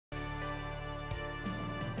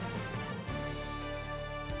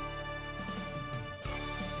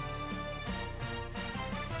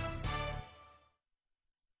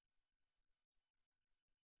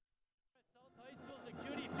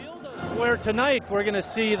doubleheader tonight. We're going to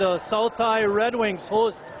see the South High Red Wings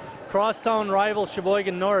host crosstown rival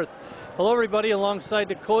Sheboygan North. Hello everybody, alongside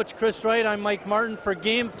the coach Chris Wright. I'm Mike Martin for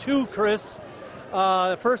game 2, Chris.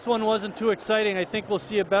 The first one wasn't too exciting. I think we'll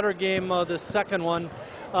see a better game the second one.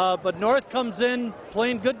 But North comes in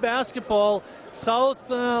playing good basketball. South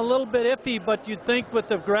a little bit iffy, but you'd think with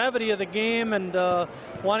the gravity of the game and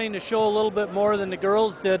wanting to show a little bit more than the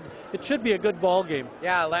girls did, it should be a good ball game.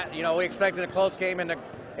 Yeah, you know, we expected a close game in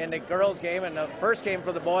the girls game, and the first game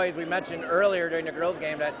for the boys, we mentioned earlier during the girls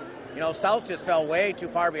game that, you know, South just fell way too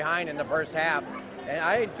far behind in the first half. And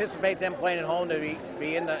I anticipate them playing at home to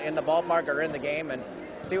be in the ballpark or in the game, and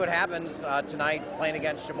see what happens tonight playing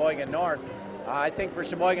against Sheboygan North. I think for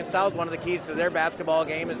Sheboygan South, one of the keys to their basketball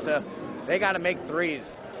game is they got to make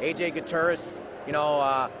threes. AJ Gutierrez, you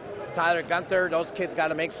know, Tyler Gunther, those kids got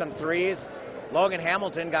to make some threes. Logan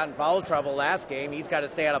Hamilton got in foul trouble last game. He's got to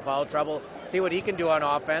stay out of foul trouble, see what he can do on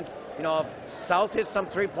offense. You know, if South hits some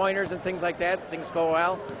three-pointers and things like that, things go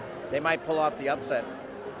well, they might pull off the upset.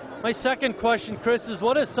 My second question, Chris, is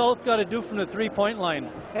what has South got to do from the three-point line?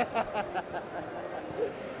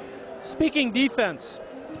 Speaking defense,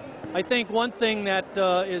 I think one thing that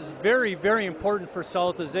is very, very important for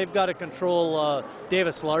South is they've got to control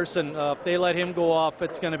Davis Larson. If they let him go off,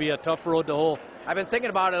 it's going to be a tough road to hoe. I've been thinking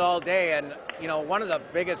about it all day, and you know, one of the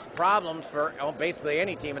biggest problems for basically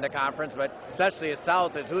any team in the conference, but especially at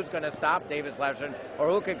South, is who's going to stop Davis Larson or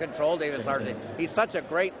who can control Davis Larson. He's such a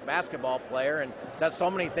great basketball player and does so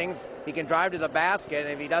many things. He can drive to the basket, and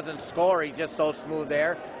if he doesn't score, he's just so smooth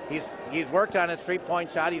there. He's worked on his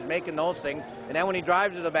three-point shot. He's making those things, and then when he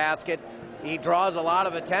drives to the basket, he draws a lot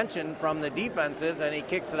of attention from the defenses, and he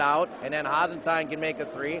kicks it out, and then Hasentine can make a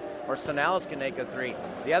three, or Sonales can make a three.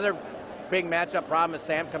 The other big matchup problem is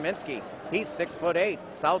Sam Kaminsky. He's 6'8".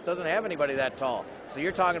 South doesn't have anybody that tall. So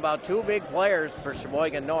you're talking about two big players for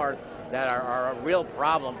Sheboygan North that are a real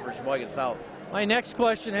problem for Sheboygan South. My next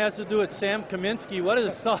question has to do with Sam Kaminsky. What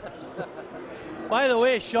is By the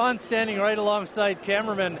way, Sean's standing right alongside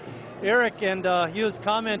cameraman Eric, and he was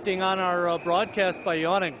commenting on our broadcast by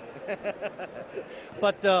yawning.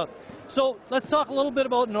 But so let's talk a little bit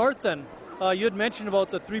about North then. You had mentioned about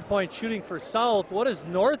the three-point shooting for South. What does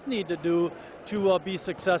North need to do to be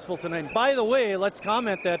successful tonight? By the way, let's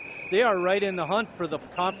comment that they are right in the hunt for the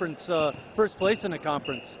conference, first place in the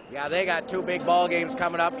conference. Yeah, they got two big ball games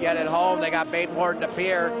coming up yet at home. They got Bayport and De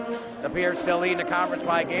Pere. De Pere's still leading the conference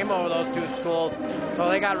by a game over those two schools. So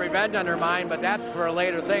they got revenge on their mind, but that's for a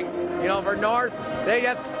later thing. You know, for North, they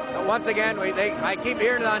just, once again, I keep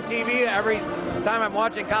hearing it on TV every time I'm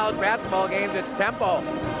watching college basketball games, it's tempo.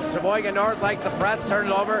 Sheboygan North likes to press, turn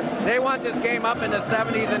it over. They want this game up in the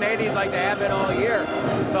 70s and 80s like they have been all year.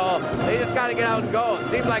 So they just got to get out and go. It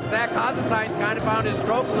seems like Zach Hasentine's kind of found his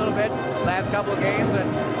stroke a little bit last couple of games.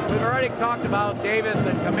 And we've already talked about Davis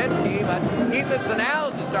and Kaminsky, but Ethan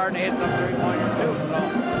Sonales is starting to hit some three-pointers too.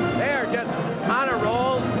 So they are just on a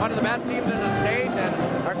roll, one of the best teams in the state,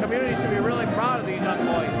 and our community should be really proud of these young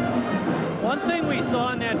boys. One thing we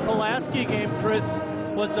saw in that Pulaski game, Chris,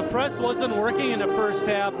 was the press wasn't working in the first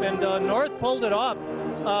half, and North pulled it off.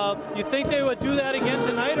 Do you think they would do that again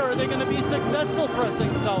tonight, or are they going to be successful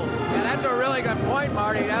pressing South? Yeah, that's a really good point,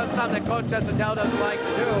 Marty. That was something that Coach Chestatell doesn't like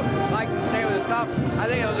to do. Likes to stay with his stuff. I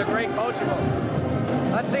think it was a great coaching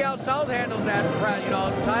move. Let's see how South handles that. You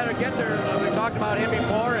know, Tyler Gunther, we talked about him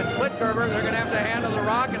before, and Splitgerber, they're going to have to handle the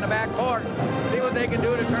rock in the back court. See what they can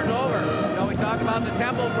do to turn it over. You know, we talked about the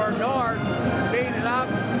tempo for North, speeding it up.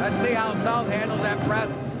 Let's see how South handles that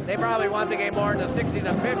press. They probably want the game more in the 60s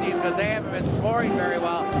and 50s because they haven't been scoring very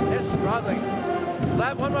well. They're struggling.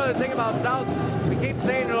 One other thing about South, we keep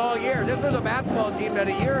saying it all year. This was a basketball team that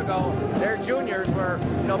a year ago, their juniors were,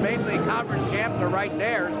 you know, basically conference champs are right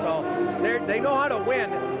there. So they know how to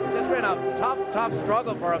win. It's just been a tough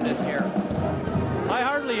struggle for them this year. I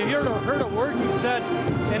hardly heard a word you said.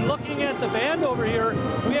 And looking at the band over here,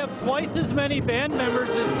 we have twice as many band members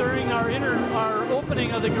as during our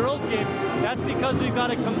opening of the girls game. That's because we've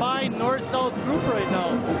got a combined North-South group right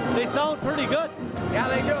now. They sound pretty good. Yeah,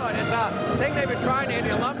 they do. And it's a thing they've been trying to get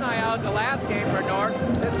the alumni out the last game for North.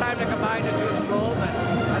 This time to combine the two schools.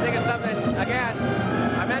 And I think it's something, again,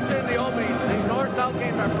 I mentioned in the opening, these North-South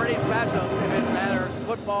games are pretty special. If it matters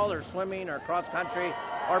football or swimming or cross-country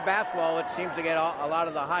or basketball, which seems to get a lot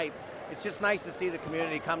of the hype. It's just nice to see the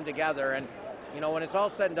community come together. And, you know, when it's all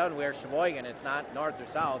said and done, we're Sheboygan. It's not North or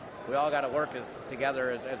South. We all got to work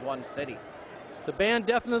together as one city. The band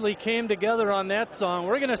definitely came together on that song.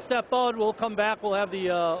 We're going to step out. We'll come back. We'll have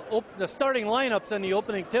the starting lineups and the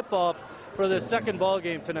opening tip-off for the second ball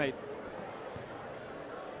game tonight.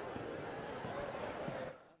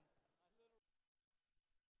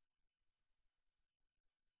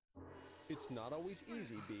 It's not always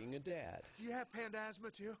easy being a dad. Do you have panda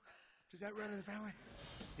asthma too? Does that run in the family?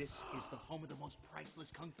 This is the home of the most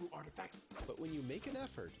priceless kung fu artifacts. But when you make an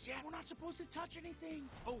effort, Dad, we're not supposed to touch anything.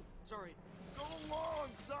 Oh, sorry. Go along,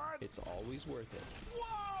 son! it's always worth it.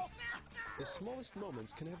 Whoa! The smallest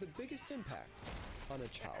moments can have the biggest impact on a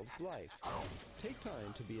child's life. Take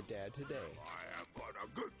time to be a dad today. I am gonna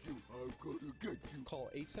get you. I'm gonna get you. Call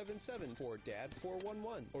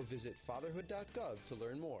 877-4DAD-411 or visit fatherhood.gov to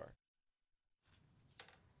learn more.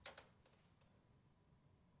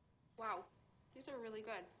 Wow, these are really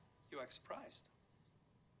good. You act surprised.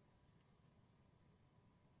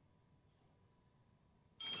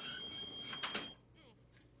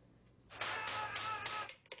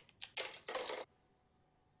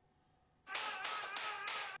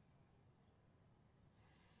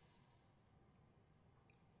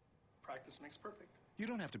 Practice makes perfect. You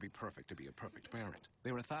don't have to be perfect to be a perfect parent.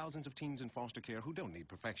 There are thousands of teens in foster care who don't need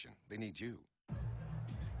perfection. They need you.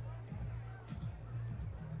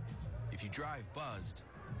 If you drive buzzed,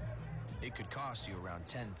 it could cost you around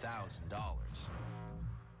 $10,000.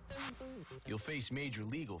 You'll face major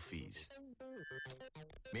legal fees,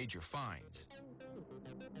 major fines,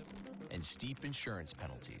 and steep insurance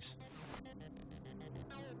penalties.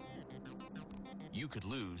 You could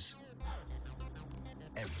lose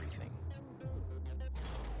everything.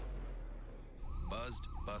 Buzzed,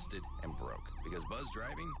 busted, and broke. Because buzz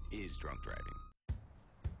driving is drunk driving.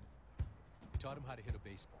 We taught him how to hit a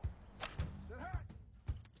baseball,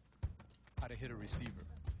 how to hit a receiver,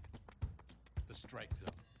 the strike zone,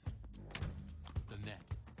 the net.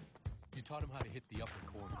 You taught him how to hit the upper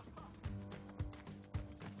corner.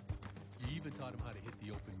 You even taught him how to hit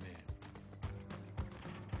the open man.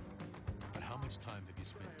 But how much time have you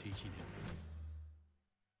spent teaching him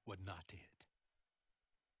what not to hit?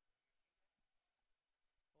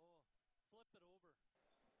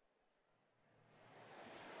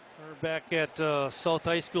 We're back at South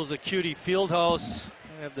High School's Acuity Fieldhouse.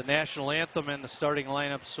 We have the national anthem and the starting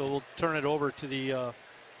lineup, so we'll turn it over to the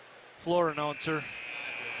floor announcer.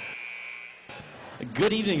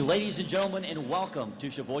 Good evening, ladies and gentlemen, and welcome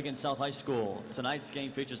to Sheboygan South High School. Tonight's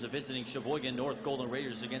game features the visiting Sheboygan North Golden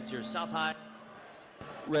Raiders against your South High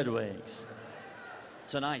Red Wings.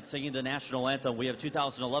 Tonight, singing the national anthem, we have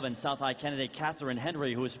 2011 South High candidate Catherine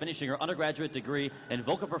Henry, who is finishing her undergraduate degree in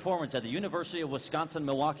vocal performance at the University of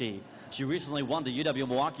Wisconsin-Milwaukee. She recently won the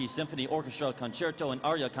UW-Milwaukee Symphony Orchestra Concerto and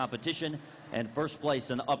Aria competition and first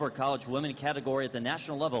place in the upper college women category at the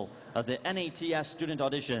national level of the NATS student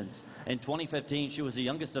auditions. In 2015, she was the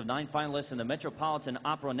youngest of 9 finalists in the Metropolitan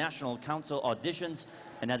Opera National Council auditions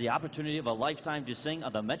and had the opportunity of a lifetime to sing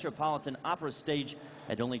on the Metropolitan Opera stage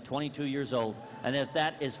at only 22 years old. And if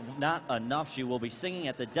that is not enough, she will be singing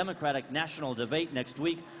at the Democratic National Debate next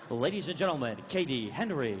week. Ladies and gentlemen, Katie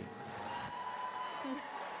Henry.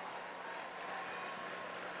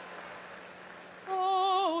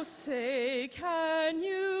 Oh, say, can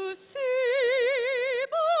you see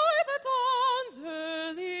by the dawn's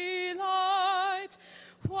early light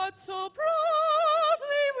what so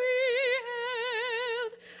proudly we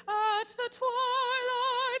hailed at the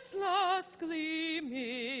twilight's last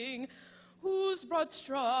gleaming, whose broad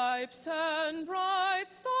stripes and bright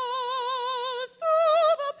stars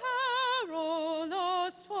through the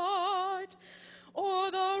perilous fight o'er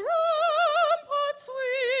the ramparts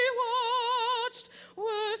we watched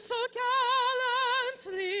were so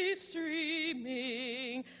gallantly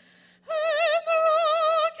streaming, and the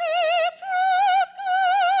rockets' red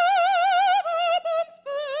glare, the bombs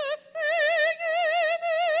bursting in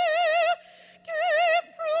air, gave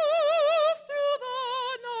proof through the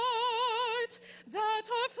night that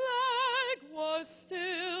our flag was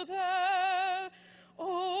still there.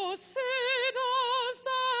 Oh, say does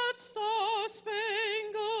that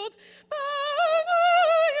star-spangled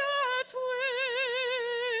banner yet wave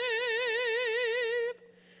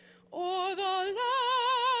o'er the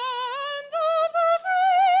land of the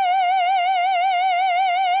free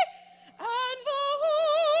and the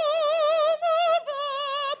home of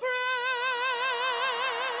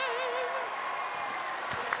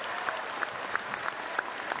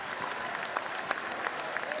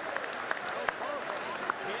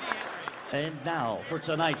the And now for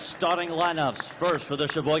tonight's starting lineups. First for the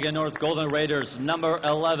Sheboygan North Golden Raiders, number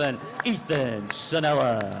 11, Ethan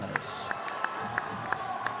Sanellas.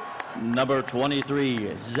 Number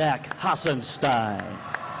 23, Zach Hassenstein.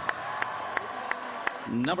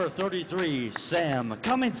 Number 33, Sam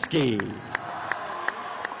Kaminsky.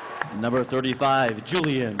 Number 35,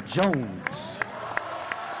 Julian Jones.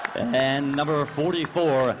 And number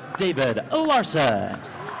 44, David Larson.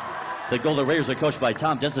 The Golden Raiders are coached by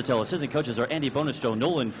Tom Desitil. Assistant coaches are Andy Bonestro,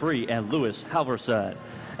 Nolan Free, and Louis Halverson.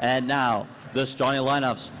 And now, the starting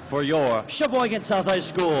lineups for your Sheboygan South High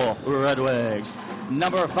School Red Wings.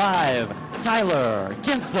 Number 5, Tyler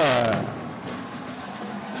Ginther.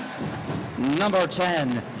 Number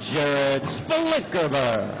 10, Jared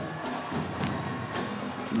Splittgerber.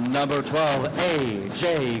 Number 12,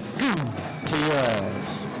 A.J.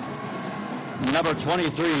 Gutierrez. Number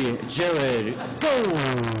 23, Jared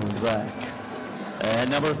Govek.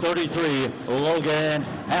 And number 33, Logan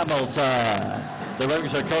Hamilton. The Red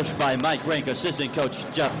Wings are coached by Mike Rink, assistant coach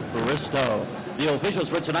Jeff Bristow. The officials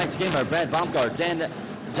for tonight's game are Brad Baumgart,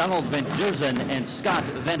 Donald Van Dusen, and Scott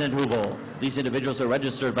Vandenheuvel. These individuals are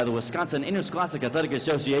registered by the Wisconsin Interscholastic Athletic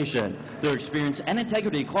Association. Their experience and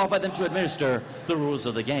integrity qualify them to administer the rules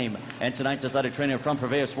of the game. And tonight's athletic trainer from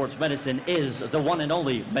Purveyor Sports Medicine is the one and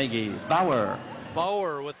only Maggie Bauer.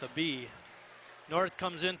 Bauer with a B. North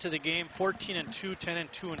comes into the game 14-2,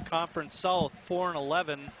 10-2 in conference. South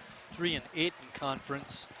 4-11, 3-8 in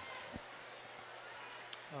conference.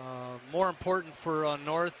 More important for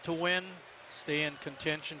North to win, stay in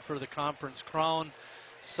contention for the conference crown.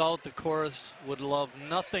 South, of course, would love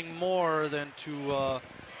nothing more than to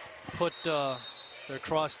put their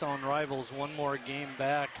crosstown rivals one more game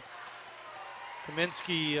back.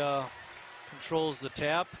 Kaminsky controls the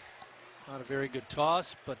tap. Not a very good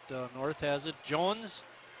toss, but North has it. Jones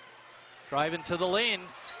driving to the lane.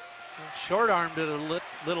 Short-armed it a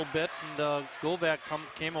little bit, and Govek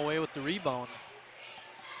came away with the rebound.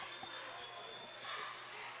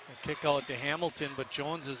 A kick out to Hamilton, but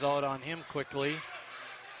Jones is out on him quickly.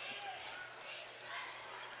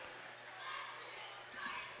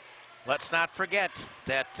 Let's not forget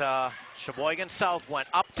that Sheboygan South went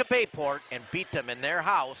up to Bayport and beat them in their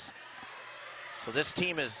house. So this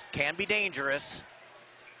team can be dangerous.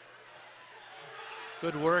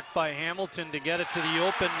 Good work by Hamilton to get it to the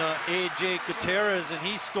open A.J. Gutierrez, and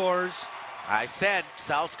he scores. I said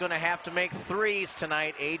South's going to have to make threes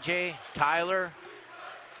tonight. A.J., Tyler.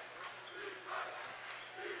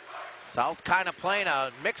 South kind of playing a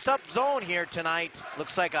mixed-up zone here tonight.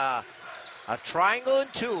 Looks like a triangle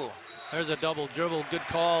and two. There's a double dribble. Good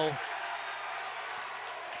call.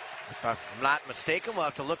 If I'm not mistaken, we'll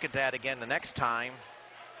have to look at that again the next time.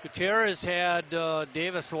 Gutierrez had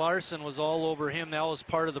Davis Larson was all over him. That was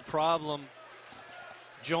part of the problem.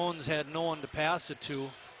 Jones had no one to pass it to.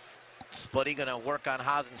 Splitty going to work on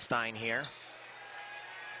Hasenstein here.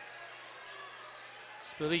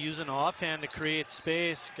 Splitty using offhand to create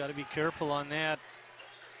space. Got to be careful on that.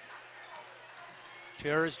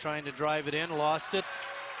 Gutierrez trying to drive it in, lost it.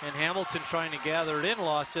 And Hamilton trying to gather it in,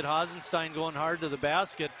 lost it. Hasenstein going hard to the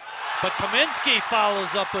basket. But Kaminsky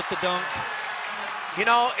follows up with the dunk. You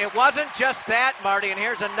know, it wasn't just that, Marty, and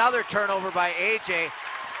here's another turnover by A.J.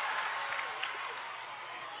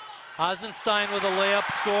 Hasenstein with a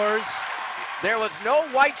layup scores. There was no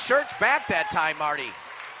white shirts back that time, Marty.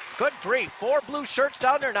 Good grief, 4 blue shirts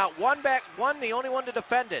down there, not one back, one the only one to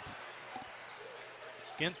defend it.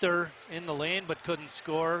 Ginther in the lane but couldn't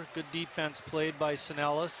score. Good defense played by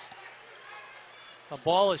Sinellis. The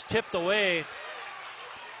ball is tipped away.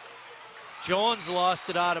 Jones lost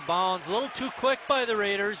it out of bounds. A little too quick by the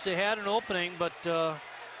Raiders. They had an opening but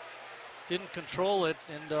didn't control it.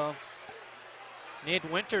 And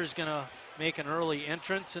Nate Winter's going to make an early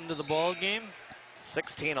entrance into the ball game.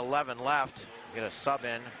 16-11 left. Get a sub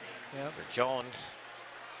in for Jones.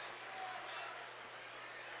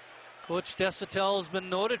 Coach Desitel has been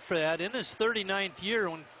noted for that. In his 39th year,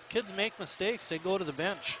 when kids make mistakes, they go to the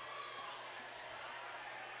bench.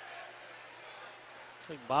 It's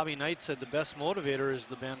like Bobby Knight said, the best motivator is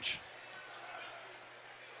the bench.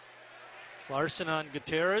 Larson on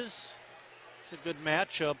Gutierrez. It's a good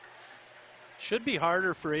matchup. Should be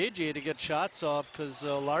harder for AJ to get shots off because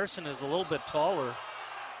Larson is a little bit taller.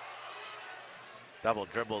 Double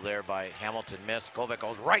dribble there by Hamilton, missed. Govek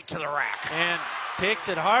goes right to the rack. And takes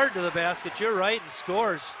it hard to the basket. You're right, and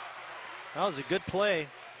scores. That was a good play.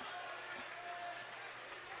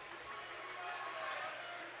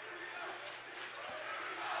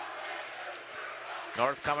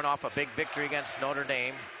 North coming off a big victory against Notre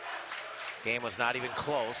Dame. Game was not even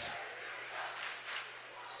close.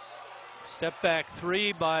 Step back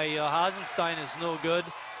three by Hasenstein is no good.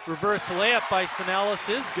 Reverse layup by Sinellis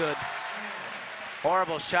is good.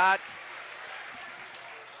 Horrible shot.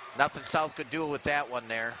 Nothing South could do with that one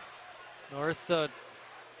there. North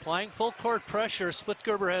applying full court pressure.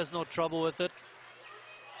 Splittgerber has no trouble with it.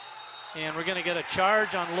 And we're going to get a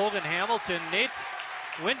charge on Logan Hamilton. Nate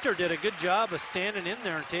Winter did a good job of standing in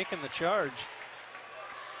there and taking the charge.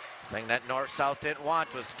 Thing that North-South didn't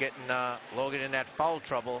want was getting Logan in that foul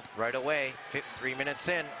trouble right away. 3 minutes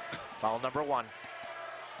in, foul number 1.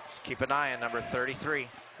 Just keep an eye on number 33.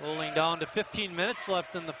 Rolling down to 15 minutes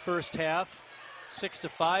left in the first half.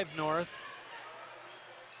 6-5 North.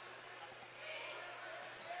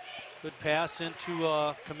 Good pass into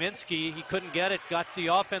Kaminsky. He couldn't get it. Got the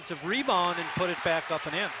offensive rebound and put it back up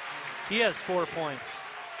and in. He has 4 points.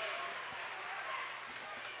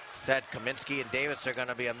 Said Kaminsky and Davis are going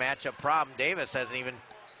to be a matchup problem. Davis hasn't even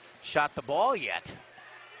shot the ball yet.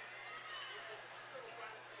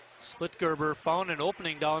 Splitgerber found an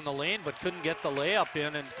opening down the lane but couldn't get the layup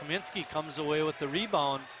in, and Kaminsky comes away with the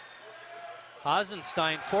rebound.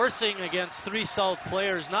 Hasenstein forcing against 3 South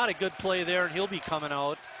players. Not a good play there, and he'll be coming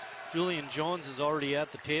out. Julian Jones is already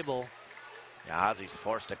at the table. Yeah, Ozzy's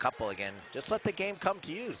forced a couple again. Just let the game come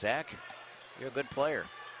to you, Zach. You're a good player.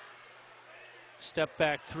 Step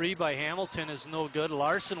back 3 by Hamilton is no good.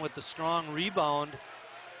 Larson with the strong rebound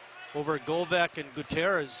over Govek and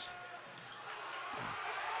Gutierrez.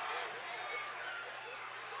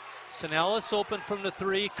 Sinellis open from the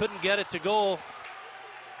 3, couldn't get it to go.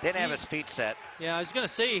 Didn't have his feet set. Yeah, I was going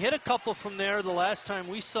to say, he hit a couple from there the last time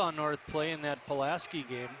we saw North play in that Pulaski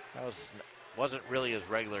game. That wasn't really his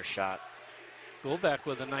regular shot. Govek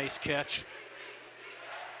with a nice catch.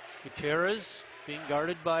 Gutierrez being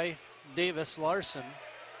guarded by Davis Larson.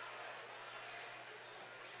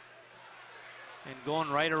 And going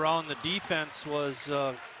right around the defense was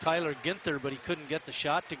Tyler Ginther, but he couldn't get the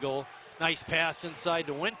shot to go. Nice pass inside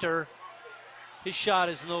to Winter. His shot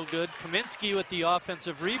is no good. Kaminsky with the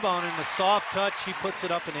offensive rebound and the soft touch, he puts it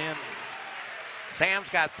up and in. Sam's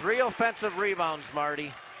got 3 offensive rebounds,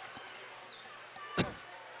 Marty.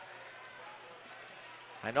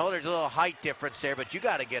 I know there's a little height difference there, but you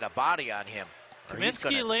got to get a body on him.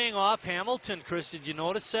 Kaminsky laying off Hamilton, Chris. Did you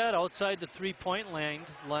notice that? Outside the 3-point line.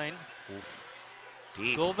 Oof.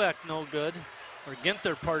 Deep. Govek no good. Or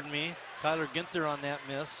Ginther, pardon me. Tyler Ginther on that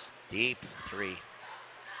miss. Deep 3.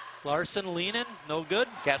 Larson leaning, no good.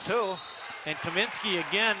 Guess who? And Kaminsky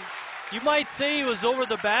again. You might say he was over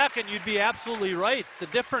the back, and you'd be absolutely right. The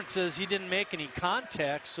difference is he didn't make any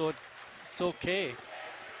contact, so it's okay.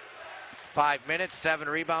 5 minutes, 7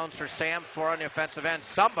 rebounds for Sam, 4 on the offensive end.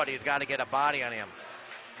 Somebody's got to get a body on him.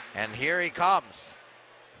 And here he comes,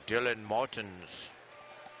 Dylan Martins.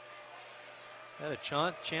 Had a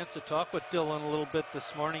chance to talk with Dylan a little bit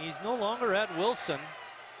this morning. He's no longer at Wilson.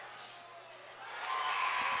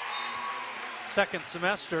 Second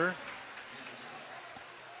semester.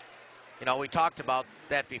 You know, we talked about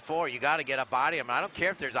that before. You got to get a body on him. I don't care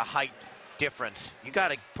if there's a height difference. You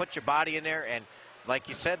got to put your body in there and, like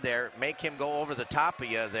you said there, make him go over the top of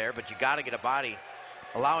you there, but you got to get a body.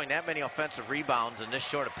 Allowing that many offensive rebounds in this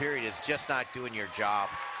short a period is just not doing your job.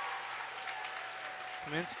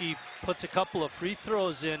 Kaminsky puts a couple of free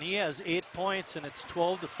throws in. He has 8 points, and it's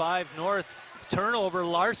 12-5 North. Turnover,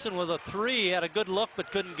 Larson with a 3. Had a good look,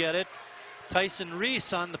 but couldn't get it. Tyson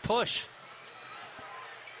Reese on the push.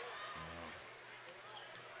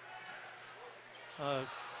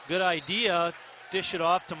 Good idea. Dish it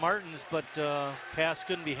off to Martins, but pass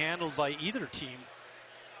couldn't be handled by either team.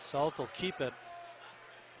 South will keep it.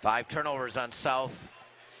 5 turnovers on South.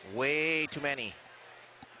 Way too many.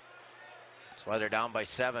 That's why they're down by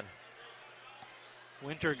 7.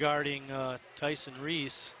 Winter guarding Tyson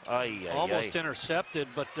Reese. Almost intercepted,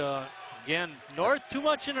 but again, North too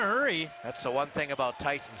much in a hurry. That's the one thing about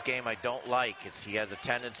Tyson's game I don't like. He has a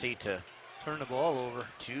tendency to turn the ball over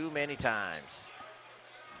too many times.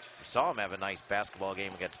 We saw him have a nice basketball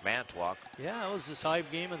game against Manitowoc. Yeah, that was his high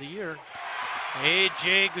game of the year.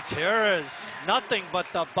 A.J. Gutierrez, nothing but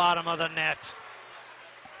the bottom of the net.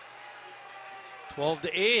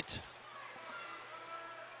 12-8.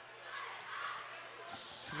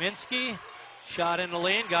 Kaminsky, shot in the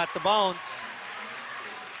lane, got the bounce.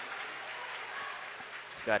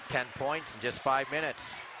 He's got 10 points in just 5 minutes.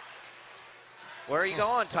 Where are you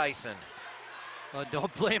going, Tyson?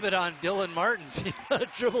 Don't blame it on Dylan Martins. He got to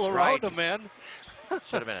dribble around him, man.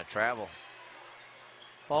 Should have been a travel.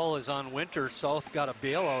 Foul is on Winter. South got a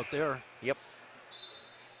bailout there. Yep.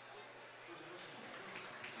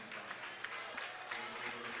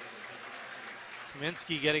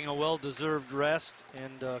 Kaminsky getting a well-deserved rest,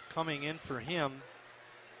 and coming in for him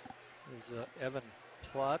is Evan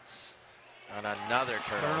Plotz. On another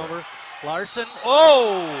turnover. Larson,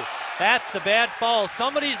 oh, that's a bad foul.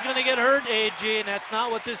 Somebody's going to get hurt, AJ, and that's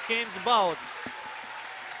not what this game's about.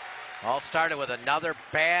 All started with another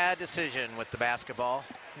bad decision with the basketball.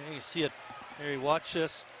 Yeah, you see it. Here, watch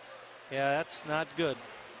this. Yeah, that's not good.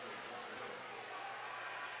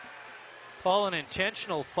 Call an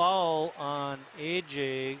intentional foul on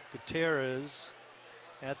AJ Gutierrez.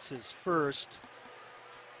 That's his first.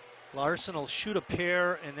 Larson will shoot a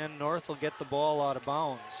pair, and then North will get the ball out of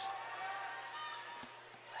bounds.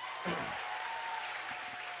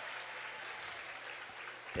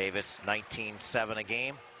 Davis, 19-7 a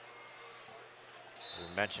game.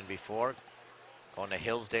 We mentioned before, going to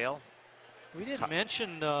Hillsdale. We didn't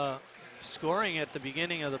mention scoring at the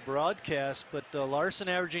beginning of the broadcast, but Larson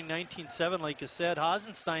averaging 19.7, like you said.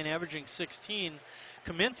 Hasenstein averaging 16.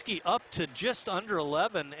 Kaminsky up to just under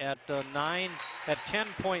 11 at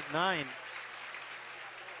 10.9.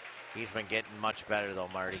 He's been getting much better though,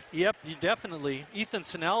 Marty. Yep, definitely. Ethan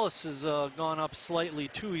Sinellis has gone up slightly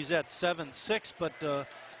too. He's at 7.6, but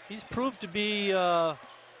he's proved to be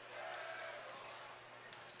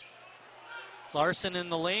Larson in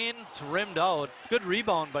the lane. It's rimmed out. Good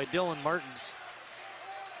rebound by Dylan Martins.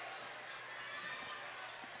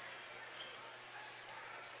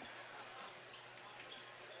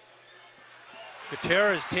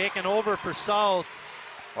 Gutierrez taken over for South.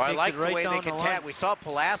 Well, I like the right way they can attack. line. We saw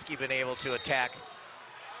Pulaski been able to attack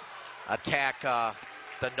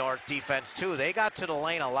the North defense too. They got to the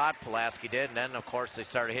lane a lot, Pulaski did, and then of course they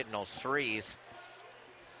started hitting those threes.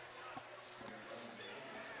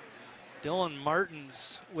 Dylan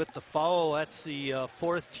Martins with the foul. That's the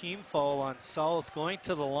fourth team foul on South. Going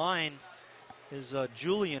to the line is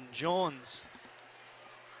Julian Jones.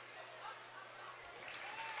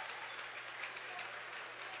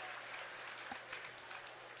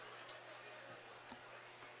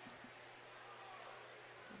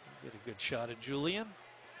 Get a good shot at Julian.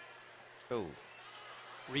 Ooh.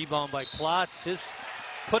 Rebound by Klotz. His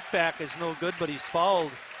putback is no good, but he's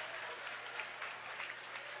fouled.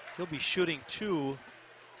 He'll be shooting 2.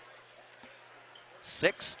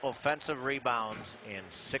 6 offensive rebounds in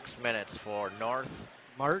 6 minutes for North.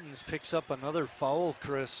 Martins picks up another foul,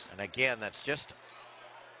 Chris. And again, that's just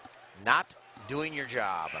not doing your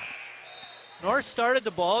job. North started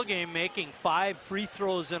the ball game making 5 free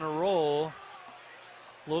throws in a row.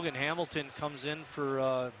 Logan Hamilton comes in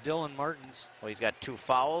for Dylan Martins. Well, he's got 2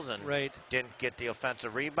 fouls and right. Didn't get the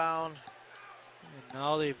offensive rebound. And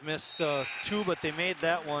now they've missed 2, but they made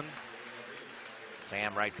that one.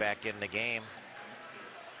 Sam right back in the game.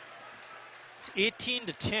 It's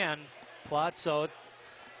 18-10. Plots out.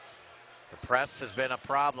 The press has been a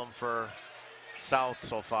problem for South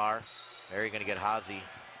so far. There you're going to get Hazy.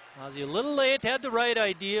 Hazy a little late, had the right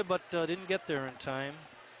idea, but didn't get there in time.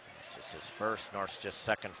 It's just his first, North's just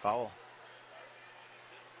second foul.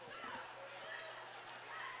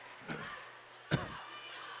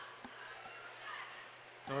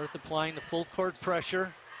 North applying the full court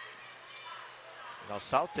pressure. You know,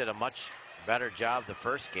 South did a much better job the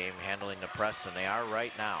first game handling the press than they are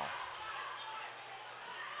right now.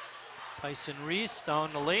 Tyson Reese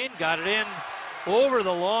down the lane, got it in over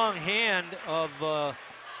the long hand of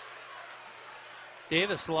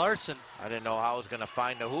Davis Larson. I didn't know how he was going to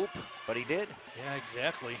find the hoop, but he did. Yeah,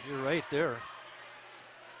 exactly. You're right there.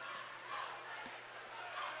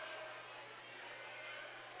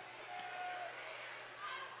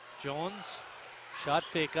 Jones, shot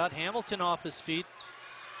fake, got Hamilton off his feet.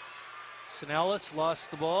 Sinellis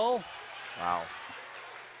lost the ball. Wow.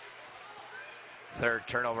 Third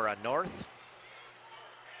turnover on North.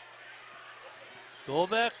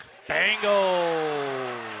 Govek,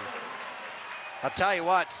 bango. I'll tell you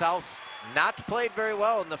what, South not played very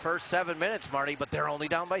well in the first 7 minutes, Marty, but they're only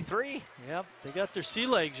down by 3. Yep, they got their sea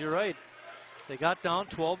legs, you're right. They got down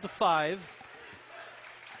 12-5.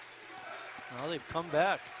 Now they've come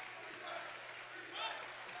back.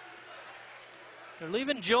 They're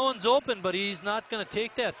leaving Jones open, but he's not going to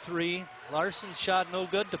take that 3. Larson's shot no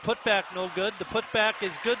good. The putback no good. The putback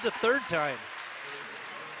is good the third time.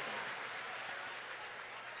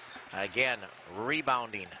 Again,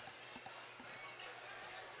 rebounding.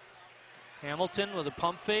 Hamilton with a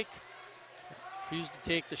pump fake. Refused to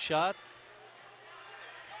take the shot.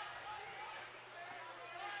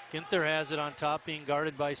 Ginther has it on top, being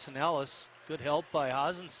guarded by Sinellis. Good help by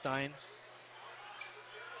Hasenstein.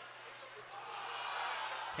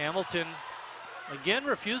 Hamilton again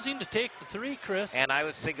refusing to take the 3, Chris. And I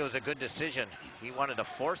would think it was a good decision. He wanted to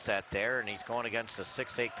force that there, and he's going against the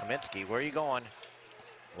 6'8 Kaminsky. Where are you going?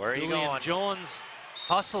 Where are you Julian going? Jones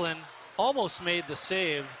hustling, almost made the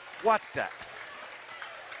save. What the?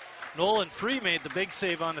 Nolan Free made the big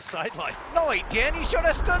save on the sideline. No, he didn't. He should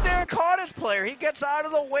have stood there and caught his player. He gets out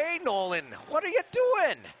of the way, Nolan. What are you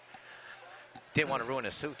doing? Didn't want to ruin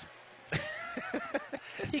his suit.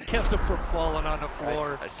 He kept him from falling on the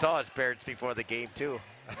floor. I saw his parents before the game, too.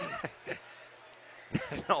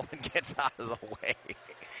 Nolan gets out of the way.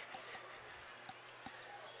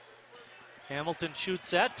 Hamilton shoots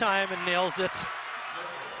that time and nails it.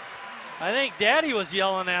 I think Daddy was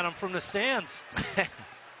yelling at him from the stands.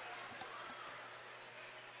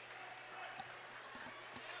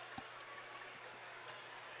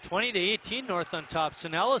 20-18 North on top.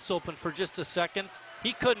 Sinellis open for just a second.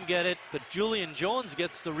 He couldn't get it, but Julian Jones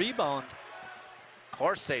gets the rebound. Of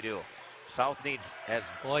course they do. South needs as.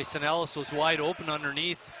 Boy, Sinellis was wide open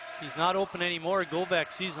underneath. He's not open anymore.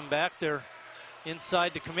 Govak sees him back there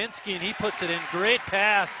inside to Kaminsky, and he puts it in. Great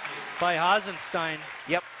pass by Hasenstein.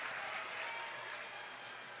 Yep.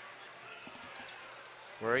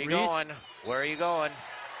 Where are you going? Where are you going?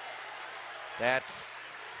 That's.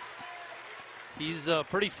 He's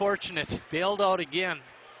pretty fortunate. Bailed out again.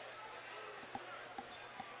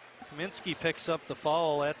 Kaminsky picks up the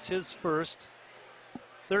foul. That's his first.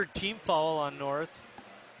 Third team foul on North.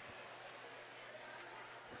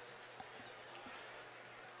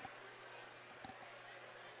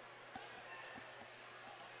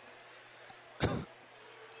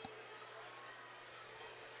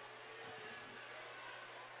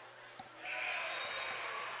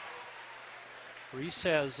 Reese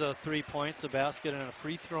has 3 points, a basket, and a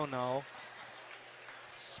free throw now.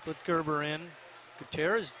 Split Gerber in.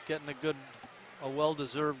 Gutierrez getting a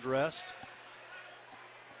well-deserved rest.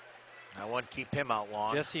 I wouldn't keep him out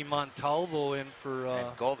long. Jesse Montalvo in for.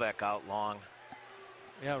 And Govak out long.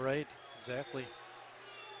 Yeah, right. Exactly.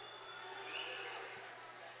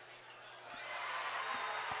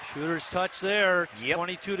 Shooter's touch there. It's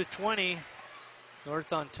 22-20.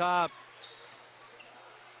 North on top.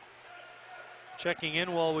 Checking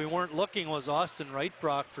in while we weren't looking was Austin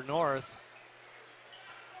Reitbrock for North.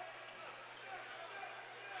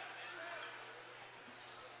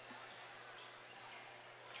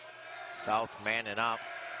 South manning up.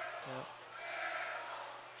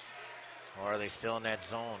 Or are they still in that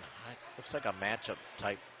zone? Looks like a matchup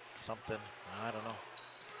type something. I don't know.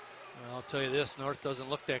 Well, I'll tell you this, North doesn't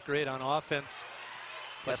look that great on offense.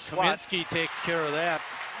 But Guess Kaminsky takes care of that.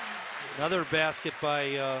 Another basket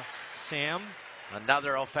by Sam.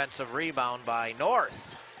 Another offensive rebound by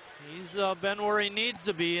North. He's been where he needs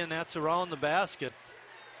to be, and that's around the basket.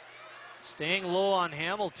 Staying low on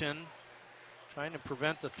Hamilton, trying to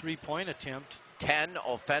prevent the three-point attempt. 10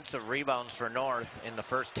 offensive rebounds for North in the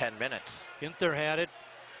first 10 minutes. Ginther had it.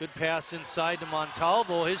 Good pass inside to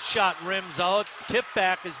Montalvo. His shot rims out. Tip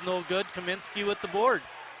back is no good. Kaminsky with the board.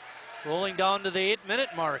 Rolling down to the 8-minute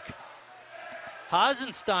mark.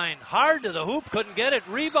 Hasenstein, hard to the hoop, couldn't get it.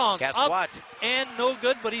 Rebound. Guess up what? And no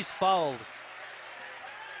good, but he's fouled.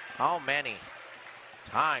 How many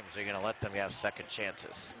times are you going to let them have second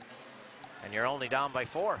chances? And you're only down by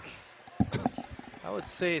 4. I would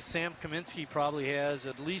say Sam Kaminsky probably has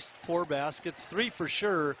at least 4 baskets, 3 for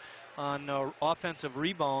sure on offensive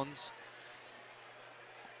rebounds.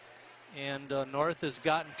 And North has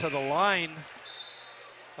gotten to the line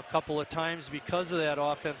a couple of times because of that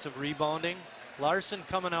offensive rebounding. Larson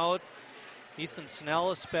coming out. Ethan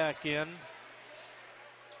Snellis back in.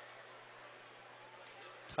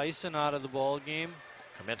 Tyson out of the ball game.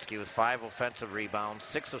 Kaminsky with 5 offensive rebounds,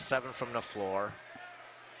 6 of 7 from the floor,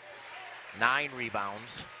 9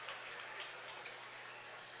 rebounds.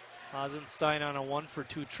 Hasenstein on a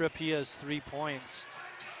 1-for-2 trip. He has 3 points.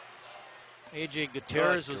 AJ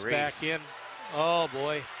Gutierrez was back in. Oh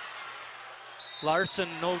boy. Larson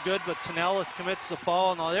no good, but Snellis commits the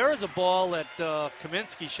foul. Now there is a ball that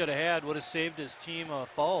Kaminsky should have had, would have saved his team a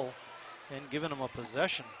foul and given him a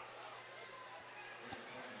possession.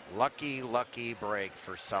 Lucky break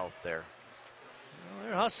for South there. Well,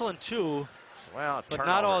 they're hustling too. Well, but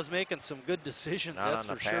not always making some good decisions, not that's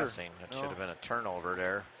on the for sure. passing. It should have been a turnover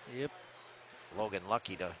there. Yep. Logan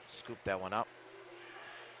lucky to scoop that one up.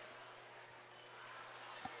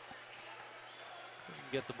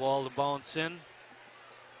 Couldn't get the ball to bounce in.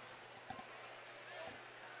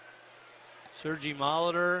 Sergi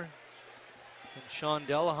Molitor and Sean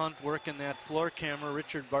Delahunt working that floor camera.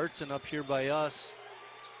 Richard Bartson up here by us.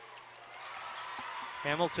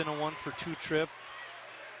 Hamilton a 1-for-2 trip.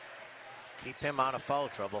 Keep him out of foul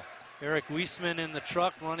trouble. Eric Wiesman in the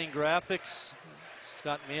truck running graphics.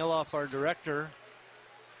 Scott Maloff, our director.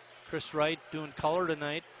 Chris Wright doing color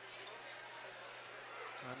tonight.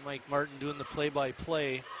 And Mike Martin doing the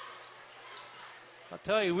play-by-play. I'll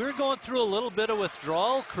tell you, we were going through a little bit of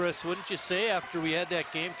withdrawal, Chris, wouldn't you say, after we had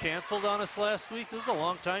that game canceled on us last week? It was a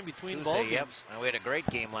long time between Tuesday, ball games. Yep. And we had a great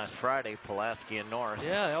game last Friday, Pulaski and North.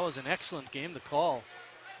 Yeah, that was an excellent game to call.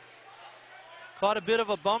 Caught a bit of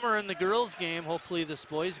a bummer in the girls' game. Hopefully this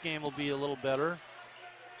boys' game will be a little better.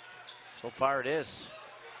 So far it is.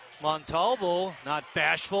 Montalvo, not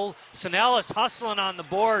bashful. Sinellis hustling on the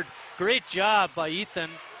board. Great job by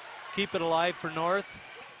Ethan. keep it alive for North.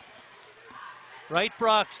 Right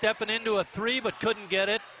Brock stepping into a 3 but couldn't get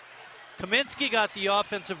it. Kaminsky got the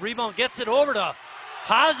offensive rebound, gets it over to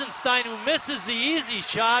Hasenstein, who misses the easy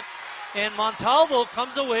shot, and Montalvo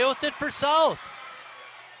comes away with it for South.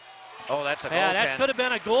 Oh, that's a goaltend. Yeah, that could have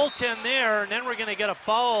been a goaltend there, and then we're going to get a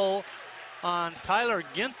foul on Tyler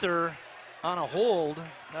Ginter on a hold.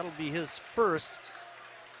 That'll be his first.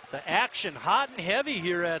 The action hot and heavy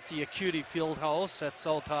here at the Acuity Fieldhouse at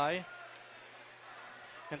South High.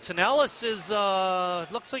 And Sinellis is,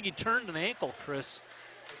 looks like he turned an ankle, Chris.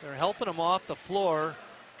 They're helping him off the floor.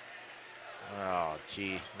 Oh,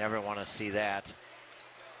 gee, never want to see that.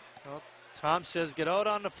 Well, Tom says get out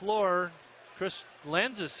on the floor. Chris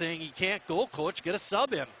Lenz is saying he can't go, coach, get a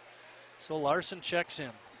sub in. So Larson checks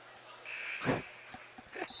in.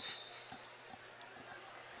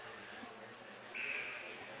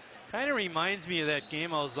 Kind of reminds me of that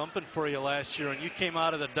game I was umping for you last year when you came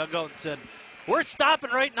out of the dugout and said, we're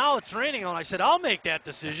stopping right now, it's raining. And I said, I'll make that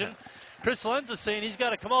decision. Chris Lenz is saying he's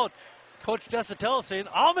got to come out. Coach Desautel is saying,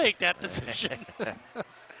 I'll make that decision.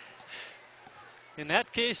 In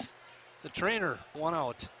that case, the trainer won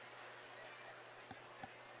out.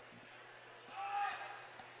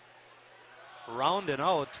 Rounding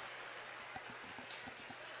out.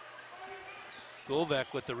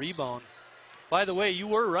 Govek with the rebound. By the way, you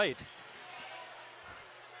were right.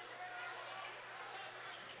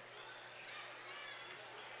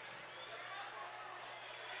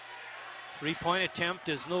 Three-point attempt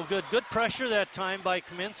is no good. Good pressure that time by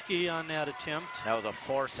Kaminsky on that attempt. That was a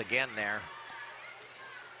force again there.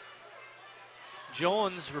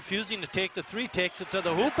 Jones refusing to take the 3, takes it to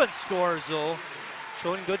the hoop and scores though.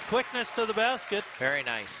 Showing good quickness to the basket. Very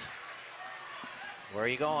nice. Where are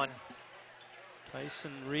you going?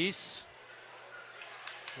 Tyson Reese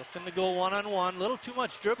looking to go one-on-one. Little too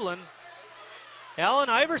much dribbling. Allen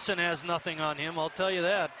Iverson has nothing on him, I'll tell you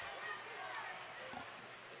that.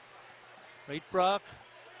 Right, Brock.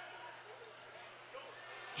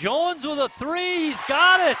 Jones with a 3, he's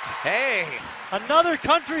got it. Hey. Another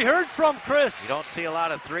country heard from, Chris. You don't see a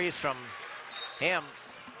lot of 3s from him.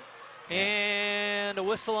 And a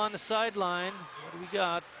whistle on the sideline. What do we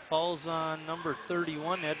got? Falls on number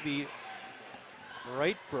 31. That'd be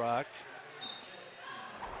Right Brock.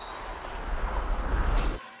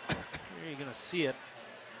 Here you're going to see it.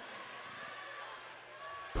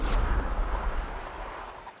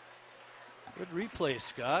 Good replay,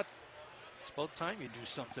 Scott. It's about time you do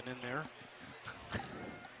something in there.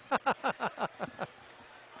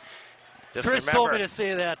 Just Chris remember, told me to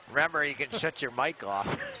say that. Remember, you can shut your mic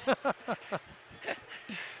off.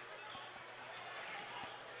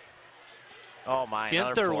 Oh, my.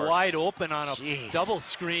 Ginther wide open on a double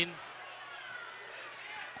screen.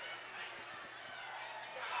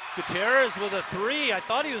 Gutierrez with a 3. I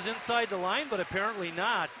thought he was inside the line, but apparently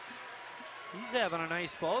not. He's having a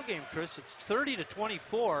nice ball game, Chris. It's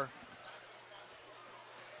 30-24.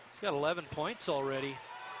 He's got 11 points already.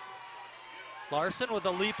 Larson with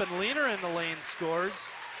a leap and leaner in the lane scores.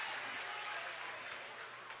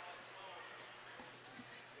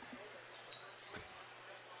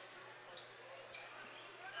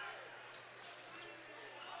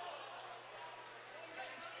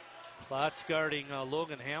 Plotz guarding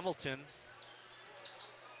Logan Hamilton.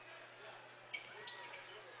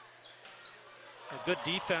 A good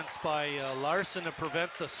defense by Larson to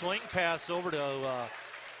prevent the swing pass over to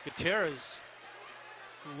Gutierrez,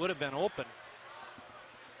 who would have been open.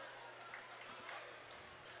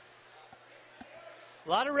 A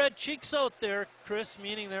lot of red cheeks out there, Chris,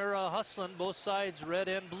 meaning they're hustling both sides, red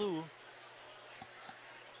and blue.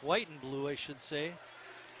 White and blue, I should say.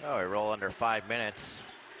 Oh, we roll under 5 minutes.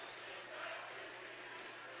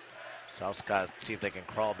 South's got to see if they can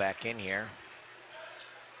crawl back in here.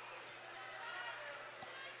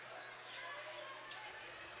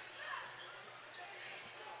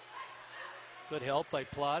 Good help by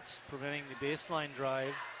Plotz, preventing the baseline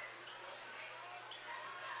drive.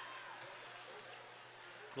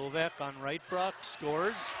 Govek on right, Brock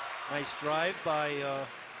scores. Nice drive by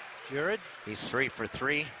Jared. He's 3 for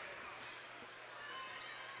 3.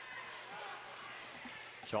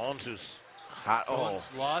 Jones, who's hot. Jones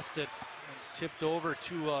lost it and tipped over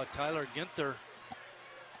to Tyler Ginther.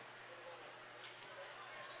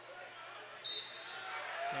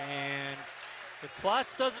 And if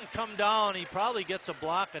Plotz doesn't come down, he probably gets a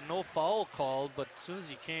block and no foul called, but as soon as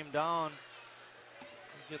he came down,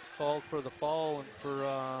 he gets called for the foul. And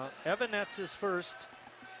for Evan, that's his first.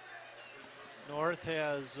 North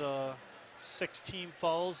has 6 team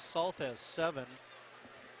fouls, South has 7.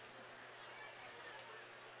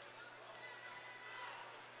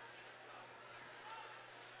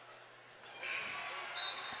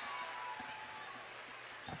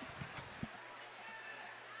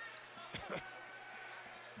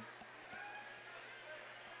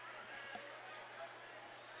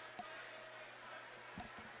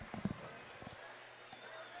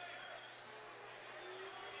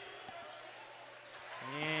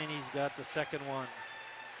 got the second one.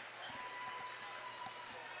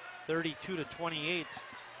 32-28.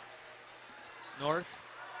 North.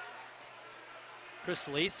 Chris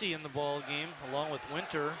Lacey in the ball game along with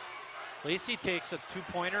Winter. Lacey takes a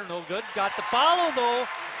two-pointer, no good. Got the follow though.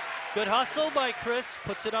 Good hustle by Chris,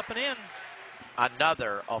 puts it up and in.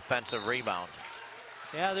 Another offensive rebound.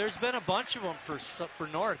 Yeah, there's been a bunch of them for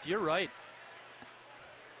North. You're right.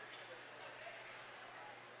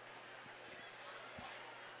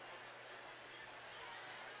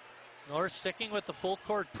 North sticking with the full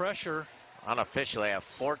court pressure. Unofficially, I have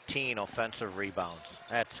 14 offensive rebounds.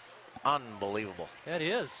 That's unbelievable. That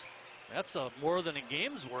is. That's more than a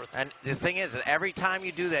game's worth. And the thing is that every time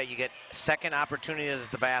you do that, you get second opportunities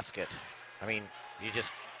at the basket. I mean,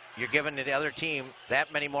 you're giving the other team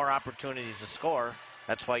that many more opportunities to score.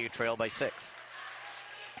 That's why you trail by 6.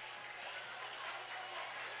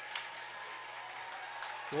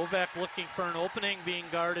 Novak looking for an opening, being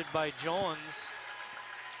guarded by Jones.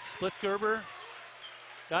 Splitgerber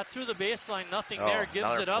got through the baseline, nothing there.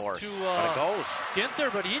 Gives it up to but it goes.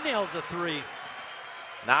 Ginther, but he nails a 3.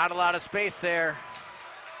 Not a lot of space there.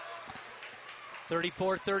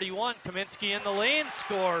 34-31. Kaminsky in the lane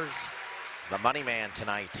scores. The money man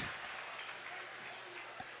tonight.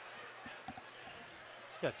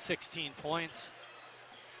 He's got 16 points.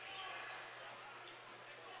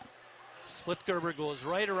 Splitgerber goes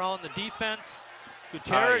right around the defense.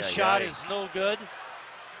 Gutierrez's shot is no good.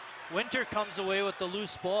 Winter comes away with the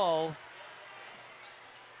loose ball.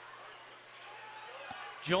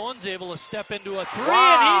 Jones able to step into a 3,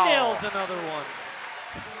 and he nails another one.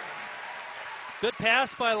 Good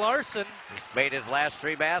pass by Larson. He's made his last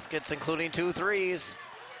 3 baskets, including 2 threes.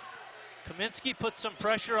 Kaminsky put some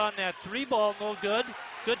pressure on that 3 ball, no good.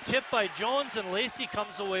 Good tip by Jones, and Lacey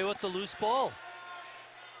comes away with the loose ball.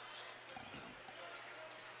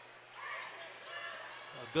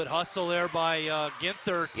 A good hustle there by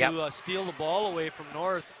Ginther to steal the ball away from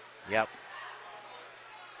North. Yep.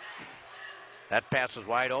 That pass was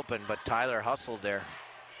wide open, but Tyler hustled there.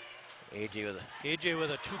 AJ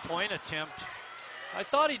with a 2-point attempt. I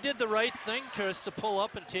thought he did the right thing, Chris, to pull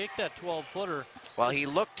up and take that 12-footer. Well, he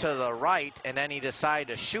looked to the right, and then he decided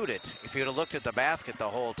to shoot it. If he would have looked at the basket the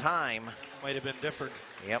whole time. Might have been different.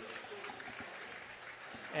 Yep.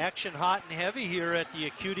 Action hot and heavy here at the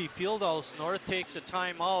Acuity Fieldhouse. North takes a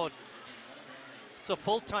timeout. It's a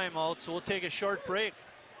full timeout, so we'll take a short break.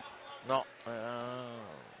 No.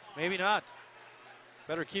 Maybe not.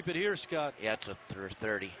 Better keep it here, Scott. Yeah, it's a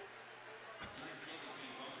 30.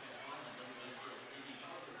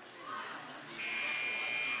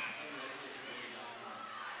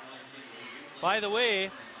 By the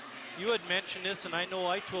way, you had mentioned this, and I know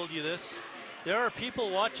I told you this. There are people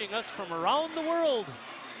watching us from around the world.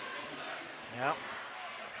 Yep.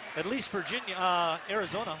 At least Virginia,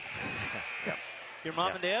 Arizona. Yep. Your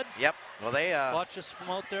mom and dad? Yep. Well, they watch us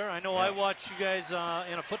from out there. I know I watched you guys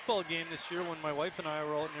in a football game this year when my wife and I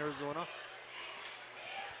were out in Arizona.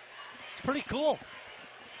 It's pretty cool.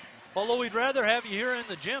 Although we'd rather have you here in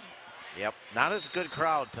the gym. Yep. Not as good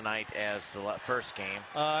crowd tonight as the first game.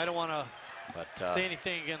 I don't want to say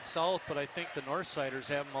anything against South, but I think the Northsiders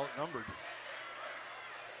have them outnumbered.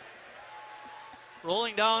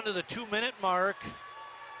 Rolling down to the 2-minute mark.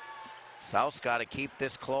 South's got to keep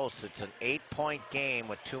this close. It's an 8-point game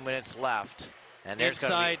with 2 minutes left. And there's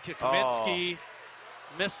inside to Kaminsky.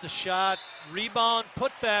 Missed the shot. Rebound.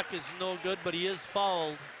 Putback is no good, but he is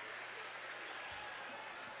fouled.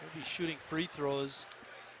 He'll be shooting free throws.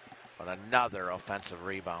 But another offensive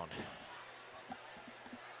rebound.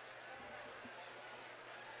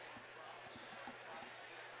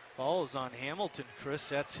 Foul is on Hamilton, Chris.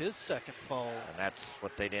 That's his second foul. And that's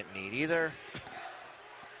what they didn't need either.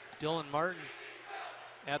 Dylan Martin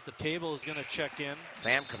at the table is going to check in.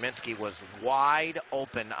 Sam Kaminsky was wide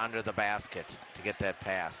open under the basket to get that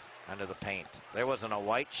pass under the paint. There wasn't a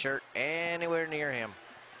white shirt anywhere near him.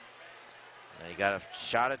 And he got a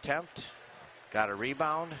shot attempt, got a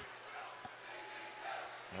rebound,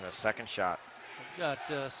 and a second shot. We've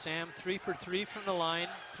got Sam 3 for 3 from the line,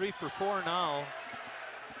 3 for 4 now.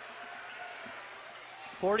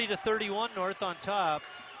 40-31, North on top.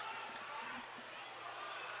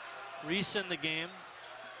 Reese in the game.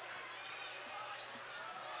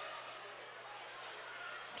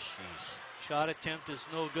 Jeez. Shot attempt is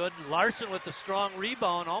no good. Larson with the strong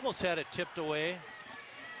rebound, almost had it tipped away.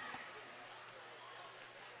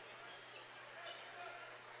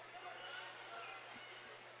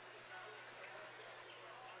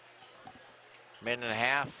 Minute and a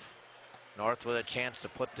half. North with a chance to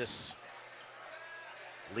put this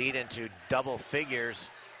lead into double figures.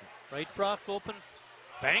 Right, Brock, open.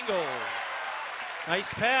 Bango.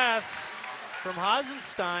 Nice pass from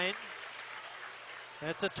Hasenstein.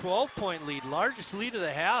 That's a 12-point lead, largest lead of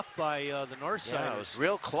the half by the North Siders. Yeah, it was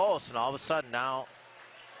real close, and all of a sudden now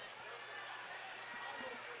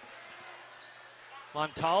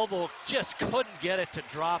Montalvo just couldn't get it to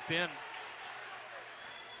drop in.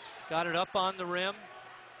 Got it up on the rim.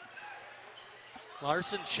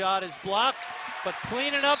 Larson's shot is blocked, but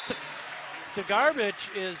cleaning up the garbage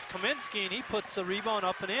is Kaminsky, and he puts the rebound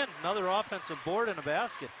up and in. Another offensive board and a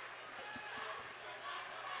basket.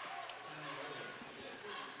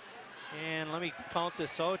 And let me count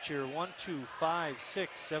this out here. 1, 2, 5,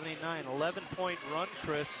 6, 7, 8, 9, 11-point run,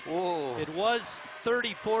 Chris. Ooh. It was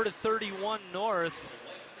 34-31 North,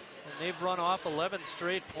 and they've run off 11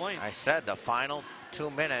 straight points. I said the final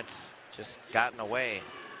 2 minutes just gotten away.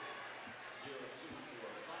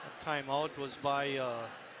 That timeout was by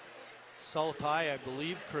South High, I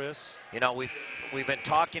believe, Chris. You know, we've been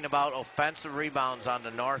talking about offensive rebounds on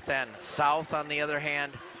the north end. South, on the other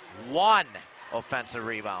hand, 1 offensive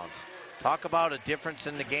rebounds. Talk about a difference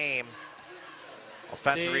in the game.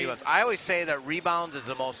 Offensive rebounds. I always say that rebounds is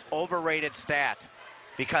the most overrated stat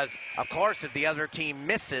because, of course, if the other team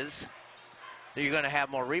misses, you're going to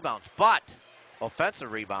have more rebounds. But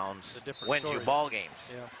offensive rebounds wins you ball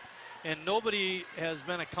games. Yeah. And nobody has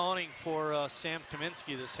been accounting for Sam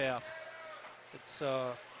Kaminsky this half. It's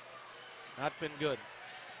not been good.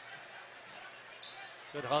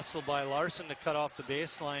 Good hustle by Larson to cut off the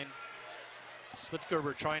baseline.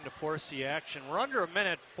 Splitgerber trying to force the action. We're under a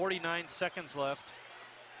minute, 49 seconds left.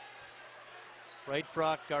 Right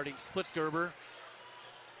Brock guarding Splitgerber.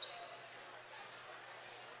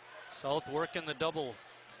 South working the double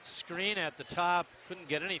screen at the top. Couldn't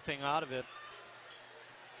get anything out of it.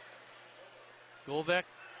 Govek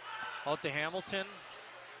out to Hamilton.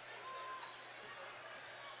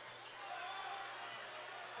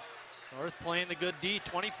 North playing the good D,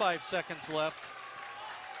 25 seconds left.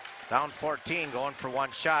 Down 14, going for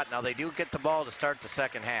 1 shot. Now they do get the ball to start the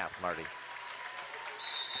second half, Marty.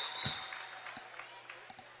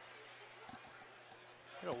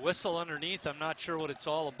 A whistle underneath. I'm not sure what it's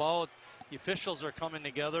all about. The officials are coming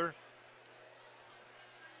together.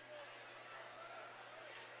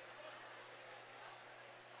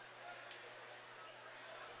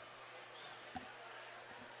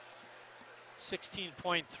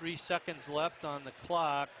 .3 seconds left on the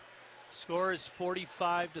clock. Score is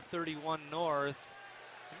 45-31 North.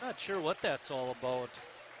 I'm not sure what that's all about.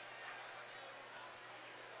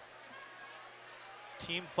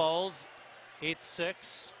 Team fouls,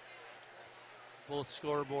 8-6. Both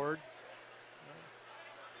scoreboard.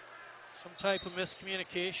 Some type of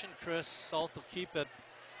miscommunication, Chris. South will keep it.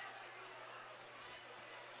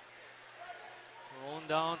 Rolling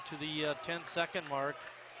down to the 10-second mark.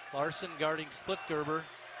 Larson guarding Splitgerber.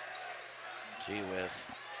 Gee whiz.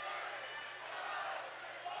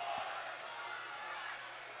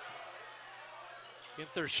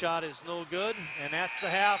 Ginther's shot is no good, and that's the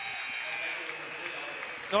half.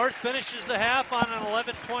 North finishes the half on an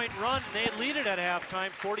 11-point run. They lead it at halftime,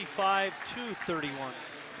 45-31.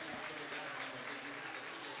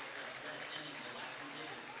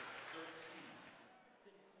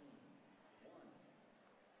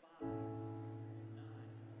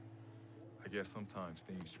 I guess sometimes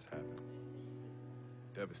things just happen.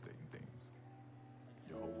 Devastating things.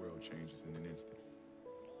 Your whole world changes in an instant.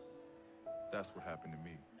 That's what happened to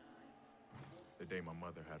me the day my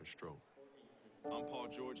mother had a stroke. I'm Paul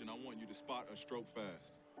George, and I want you to spot a stroke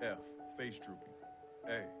fast. F, face drooping.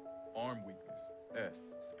 A, arm weakness. S,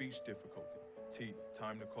 speech difficulty. T,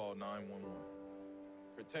 time to call 911.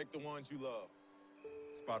 Protect the ones you love.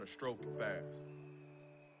 Spot a stroke fast.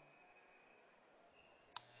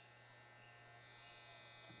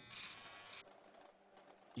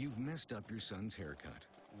 You've messed up your son's haircut.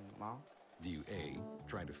 Mom? Do you A,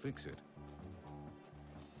 try to fix it?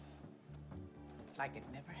 Like it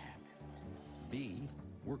never happened. B,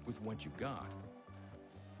 work with what you got?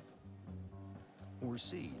 Or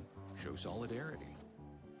C, show solidarity?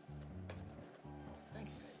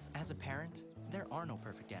 As a parent, there are no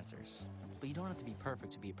perfect answers. But you don't have to be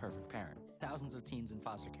perfect to be a perfect parent. Thousands of teens in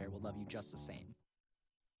foster care will love you just the same.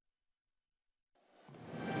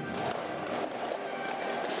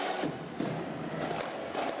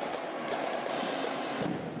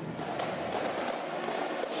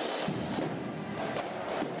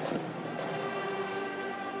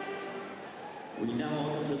 We now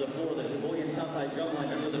welcome to the floor the Sheboygan Southside Drumline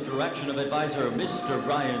under the direction of advisor Mr.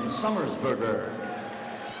 Brian Summersberger.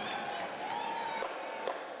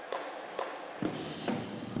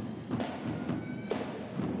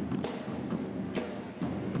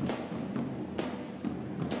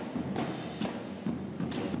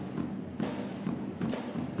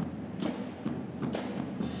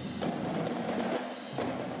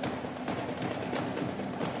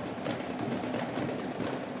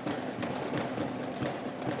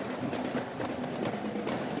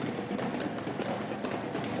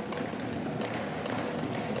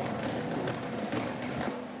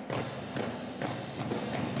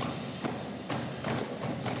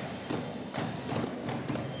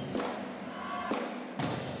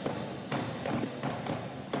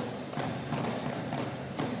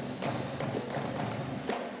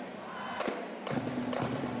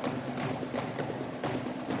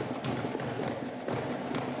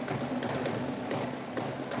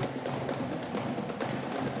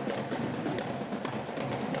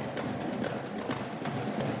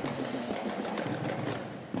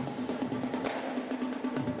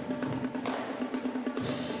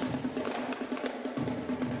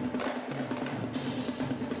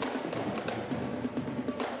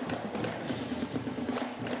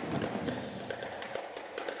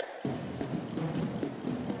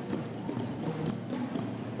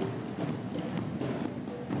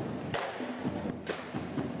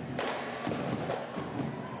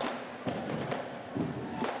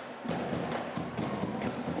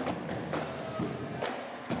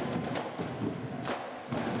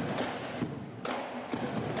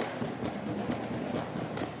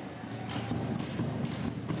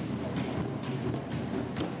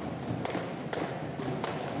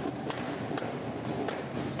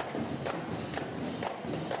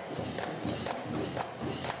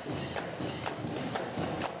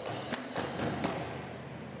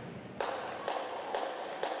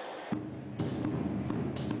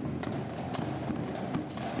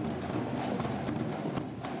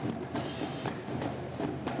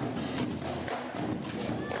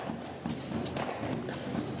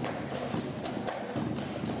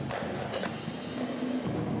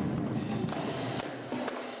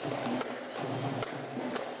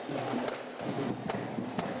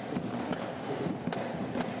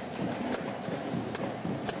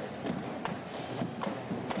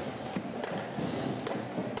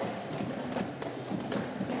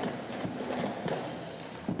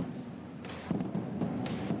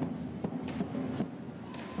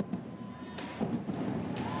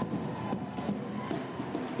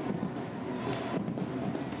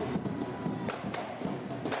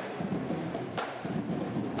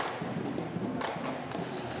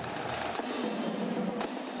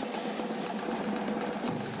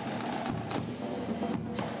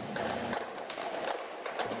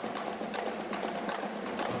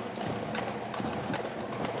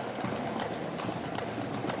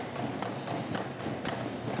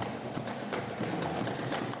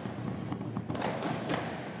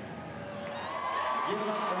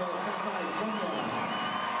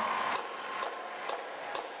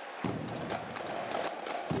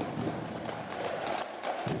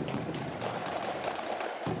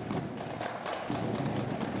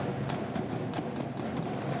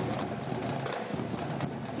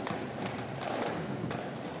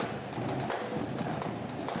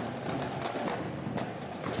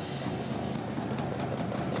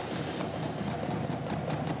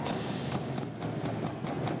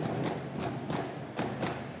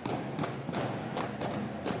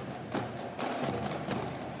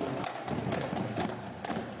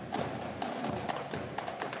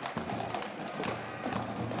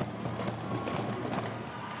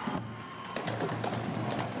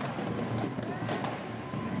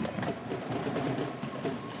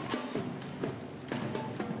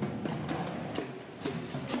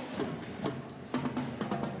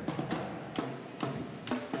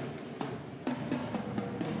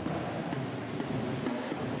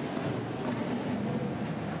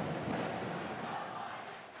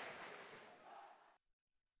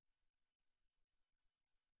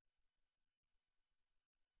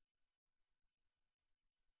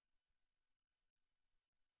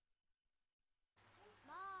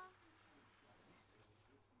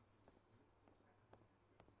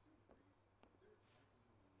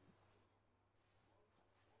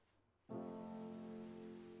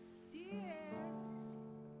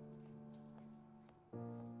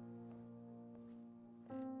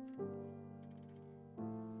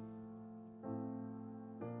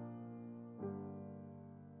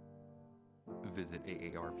 visit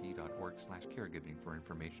aarp.org/caregiving for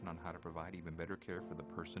information on how to provide even better care for the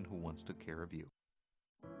person who wants to care of you.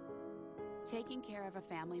 Taking care of a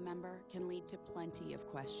family member can lead to plenty of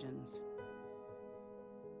questions.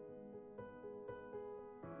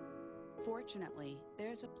 Fortunately,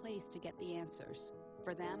 there's a place to get the answers,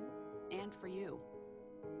 for them and for you.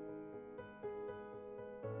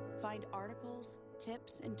 Find articles,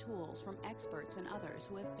 tips, and tools from experts and others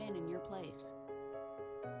who have been in your place.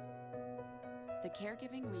 The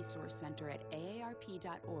Caregiving Resource Center at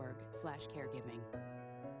aarp.org/caregiving.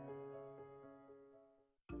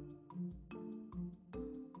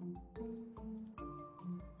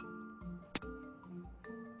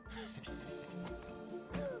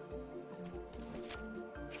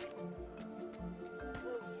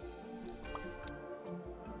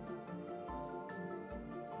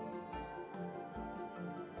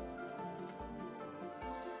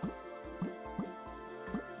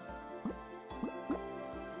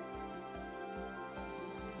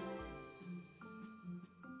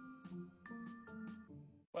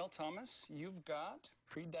 Well, Thomas, you've got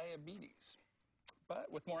prediabetes.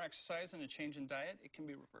 But with more exercise and a change in diet, it can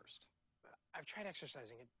be reversed. I've tried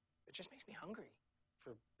exercising. It just makes me hungry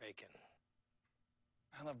for bacon.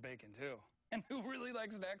 I love bacon, too. And who really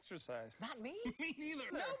likes to exercise? Not me. Me neither.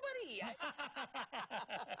 Nobody.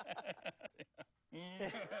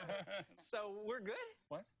 So we're good?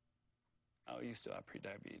 What? Oh, you still have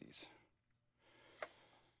prediabetes.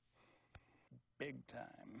 Big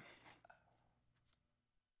time.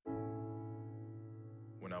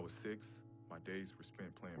 When I was 6, my days were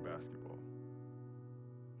spent playing basketball.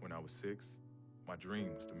 When I was 6, my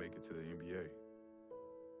dream was to make it to the NBA.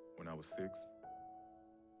 When I was 6,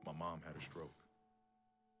 my mom had a stroke.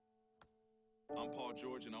 I'm Paul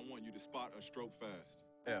George, and I want you to spot a stroke fast.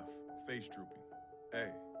 F, face drooping.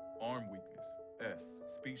 A, arm weakness. S,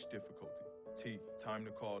 speech difficulty. T, time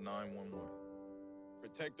to call 911.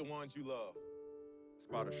 Protect the ones you love.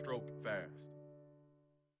 Spot a stroke fast.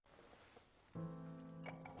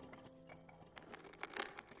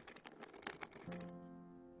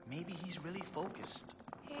 Maybe he's really focused.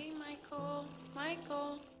 Hey, Michael.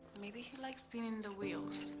 Michael. Maybe he likes spinning the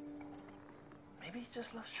wheels. Maybe he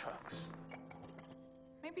just loves trucks.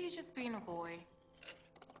 Maybe he's just being a boy.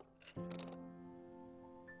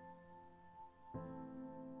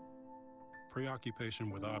 Preoccupation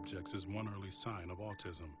with objects is one early sign of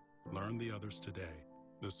autism. Learn the others today.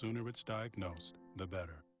 The sooner it's diagnosed, the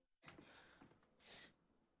better.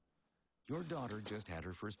 Your daughter just had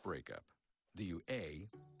her first breakup. Do you A,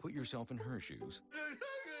 put yourself in her shoes?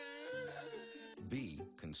 B,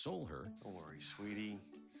 console her? Don't worry, sweetie.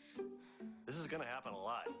 This is gonna happen a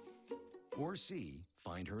lot. Or C,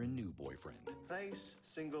 find her a new boyfriend? Nice,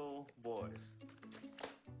 single boys.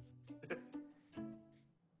 That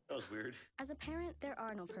was weird. As a parent, there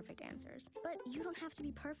are no perfect answers. But you don't have to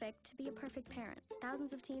be perfect to be a perfect parent.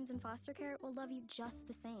 Thousands of teens in foster care will love you just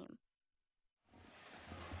the same.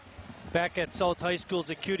 Back at South High School's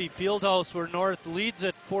Acuity Fieldhouse, where North leads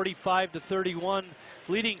at 45-31.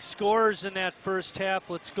 Leading scorers in that first half.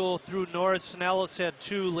 Let's go through North. Snellis had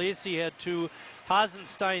 2, Lacey had 2,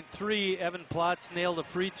 Hasenstein 3, Evan Plotz nailed a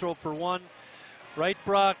free throw for 1.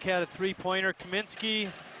 Wright-Brock had a 3-pointer.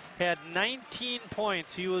 Kaminsky had 19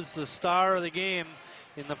 points. He was the star of the game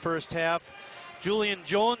in the first half. Julian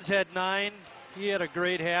Jones had 9. He had a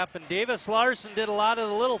great half. And Davis Larson did a lot of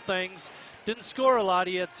the little things. Didn't score a lot.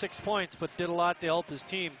 He had 6 points, but did a lot to help his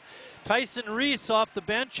team. Tyson Reese off the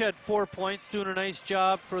bench had 4 points, doing a nice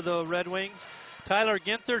job for the Red Wings. Tyler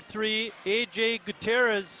Ginther 3. A.J.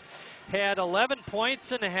 Gutierrez had 11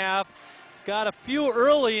 points and a half. Got a few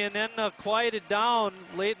early and then quieted down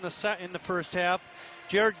late in the first half.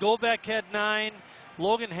 Jared Govek had 9.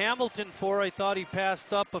 Logan Hamilton 4. I thought he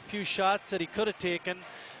passed up a few shots that he could have taken.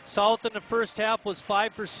 South in the first half was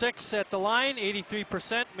 5 for 6 at the line,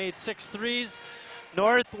 83%, made 6 threes.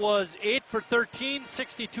 North was 8 for 13,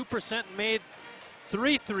 62%, made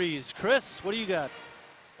 3 threes. Chris, what do you got?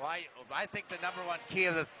 Well, I think the number one key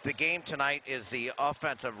of the game tonight is the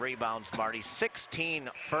offensive rebounds, Marty. 16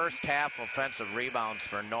 first half offensive rebounds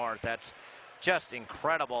for North. That's just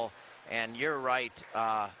incredible. And you're right,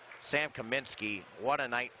 Sam Kaminsky, what a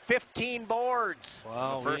night. 15 boards in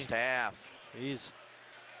the first half. Jeez.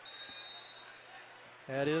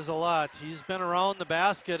 That is a lot. He's been around the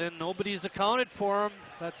basket and nobody's accounted for him.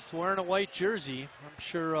 That's wearing a white jersey. I'm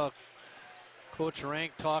sure Coach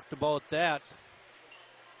Rank talked about that.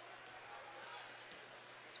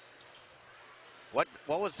 What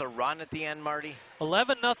was the run at the end, Marty?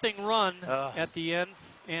 11-0 run at the end,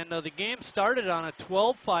 And the game started on a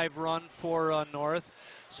 12-5 run for North.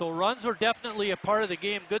 So runs were definitely a part of the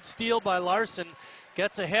game. Good steal by Larson.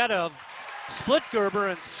 Gets ahead of Splitgerber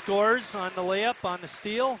and scores on the layup on the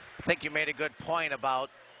steal. I think you made a good point about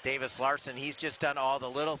Davis Larson. He's just done all the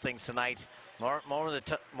little things tonight.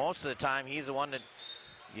 Most of the time, he's the one that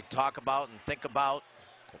you talk about and think about.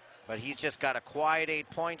 But he's just got a quiet 8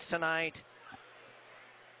 points tonight.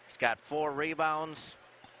 He's got 4 rebounds.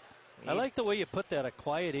 I like the way you put that, a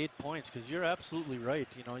quiet 8 points, because you're absolutely right.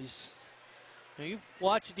 You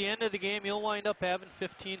watch at the end of the game, you'll wind up having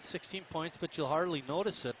 15, 16 points, but you'll hardly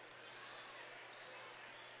notice it.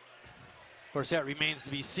 Of course, that remains to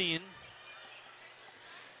be seen.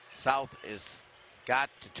 South is got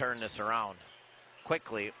to turn this around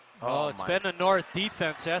quickly. Oh, it's been a North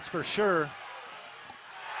defense, that's for sure.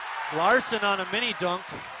 Larson on a mini dunk.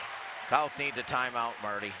 South needs a timeout,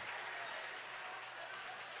 Marty.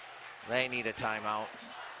 They need a timeout.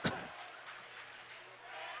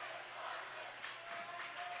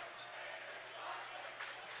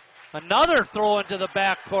 Another throw into the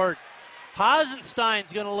backcourt.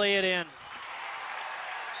 Hasenstein's going to lay it in.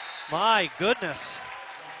 My goodness.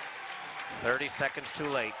 30 seconds too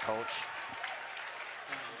late, coach.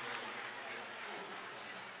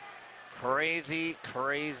 Crazy,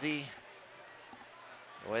 crazy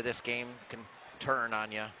the way this game can turn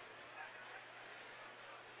on you.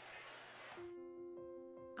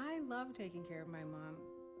 I love taking care of my mom.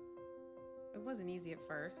 It wasn't easy at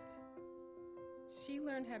first. She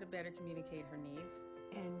learned how to better communicate her needs.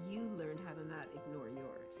 And you learned how to not ignore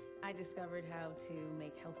yours. I discovered how to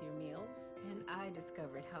make healthier meals. And I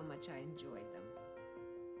discovered how much I enjoyed them.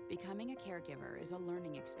 Becoming a caregiver is a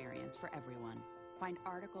learning experience for everyone. Find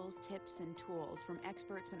articles, tips, and tools from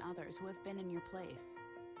experts and others who have been in your place.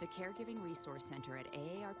 The Caregiving Resource Center at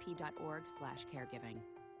aarp.org/caregiving.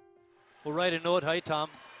 We'll write a note. Hi, Tom.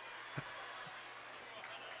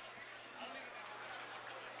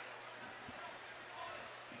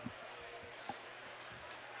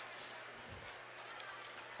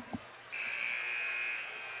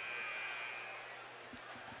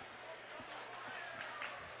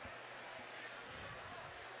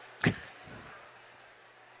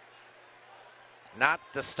 Not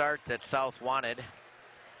the start that South wanted.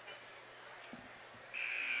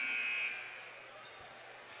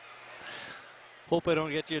 Hope I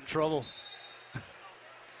don't get you in trouble.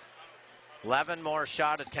 11 more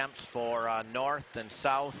shot attempts for North and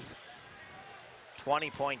South.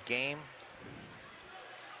 20-point game.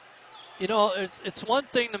 You know, it's one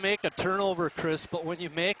thing to make a turnover, Chris, but when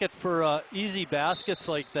you make it for easy baskets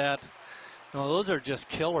like that, those are just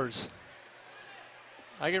killers.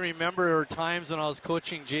 I can remember times when I was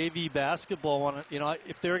coaching JV basketball when,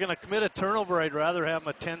 if they were going to commit a turnover, I'd rather have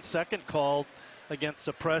them a 10-second call against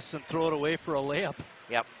a press and throw it away for a layup.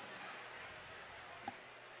 Yep.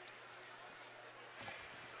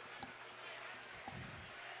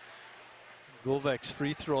 Govek's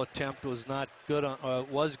free throw attempt was not good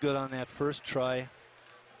was good on that first try.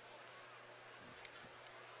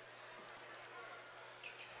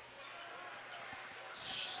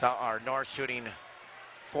 So our North shooting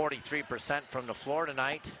 43% from the floor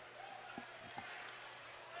tonight.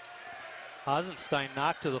 Hasenstein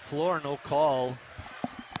knocked to the floor, no call.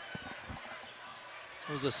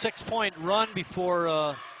 It was a 6-point run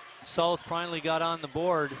before South finally got on the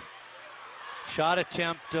board. Shot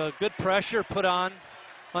attempt, good pressure put on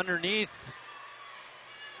underneath.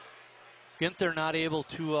 Ginther not able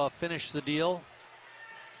to finish the deal.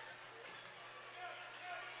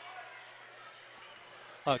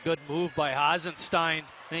 A good move by Hasenstein,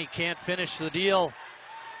 and he can't finish the deal.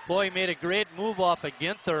 Boy, he made a great move off of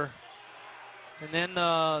Ginther. And then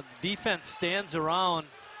defense stands around.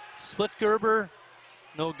 Splitgerber,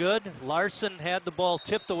 no good. Larson had the ball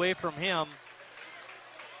tipped away from him.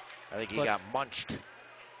 I think he got munched.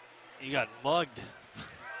 He got mugged.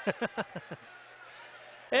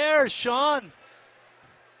 There's Sean.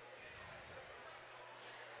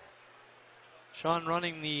 Sean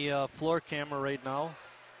running the floor camera right now.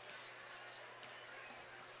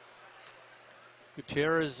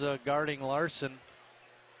 Gutierrez guarding Larson.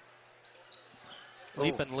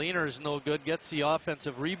 Leap and leaner is no good. Gets the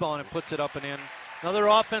offensive rebound and puts it up and in. Another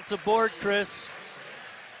offensive board, Chris.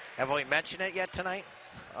 Have we mentioned it yet tonight?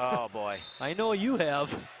 Oh, boy. I know you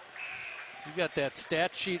have. You got that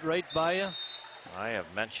stat sheet right by you. I have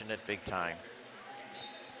mentioned it big time.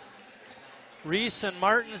 Reese and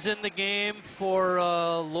Martin's in the game for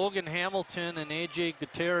Logan Hamilton, and A.J.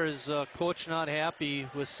 Gutierrez, coach not happy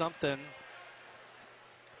with something.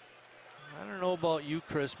 I don't know about you,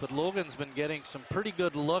 Chris, but Logan's been getting some pretty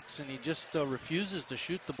good looks, and he just refuses to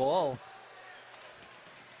shoot the ball.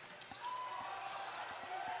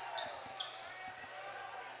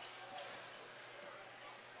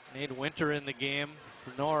 Made Winter in the game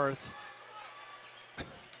for North.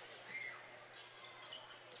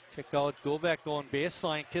 Kick out, Govek going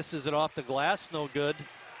baseline, kisses it off the glass, no good.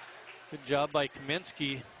 Good job by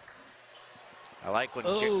Kaminsky. I like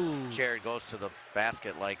when Jared goes to the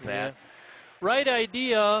basket like that. Yeah. Right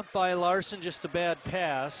idea by Larson, just a bad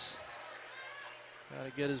pass. Got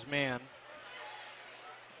to get his man.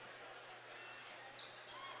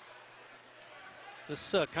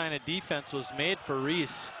 This kind of defense was made for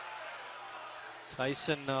Reese.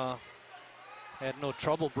 Tyson had no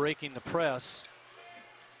trouble breaking the press.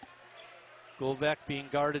 Govek being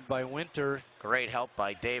guarded by Winter. Great help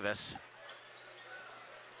by Davis.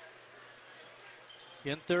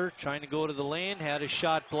 Ginther trying to go to the lane, had his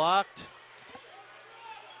shot blocked.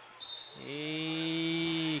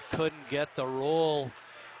 He couldn't get the roll.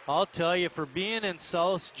 I'll tell you, for being in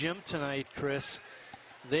South's gym tonight, Chris,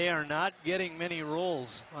 they are not getting many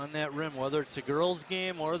rolls on that rim, whether it's a girls'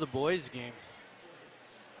 game or the boys' game.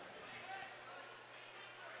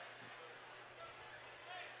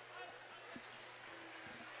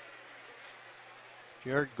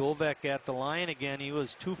 Jared Govek at the line again. He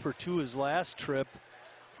was 2 for 2 his last trip.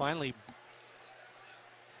 Finally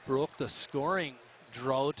broke the scoring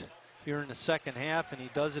drought here in the second half, and he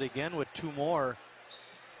does it again with 2 more.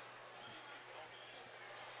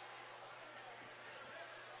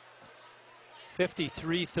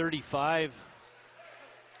 (53-35).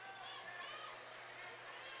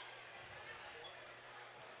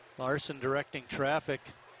 Larson directing traffic.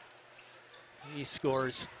 He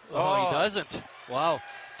scores. Oh, he doesn't. Wow.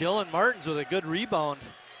 Dylan Martins with a good rebound.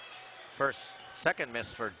 Second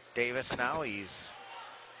miss for Davis now.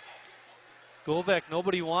 Govek,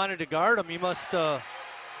 nobody wanted to guard him. He must, I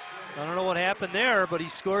don't know what happened there, but he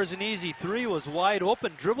scores an easy 3, was wide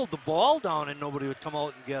open, dribbled the ball down, and nobody would come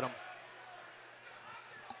out and get him.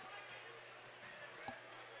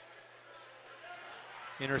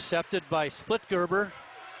 Intercepted by Splitgerber.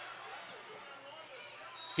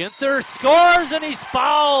 Ginther scores, and he's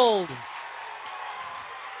fouled.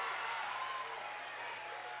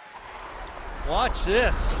 Watch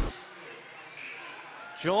this.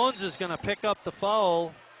 Jones is going to pick up the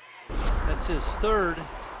foul. That's his 3rd.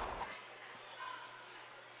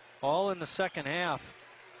 All in the second half.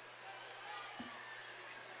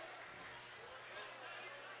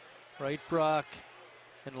 Breitbrock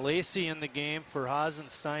and Lacey in the game for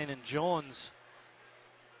Hasenstein and Jones.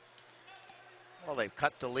 Well, they've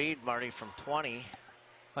cut the lead, Marty, from 20.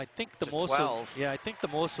 I think the to most 12. I think the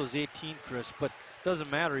most was 18, Chris, but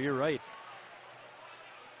doesn't matter, you're right.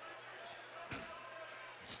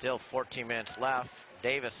 Still 14 minutes left.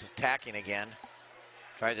 Davis attacking again.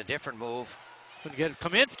 Tries a different move. Couldn't get it.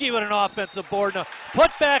 Kaminsky with an offensive board. Now put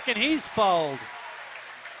back, and he's fouled.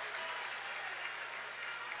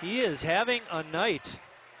 He is having a night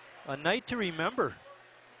to remember.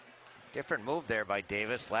 Different move there by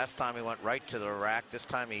Davis. Last time he went right to the rack. This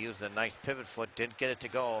time he used a nice pivot foot. Didn't get it to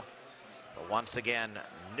go. But once again,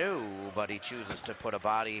 nobody chooses to put a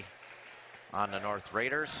body on the North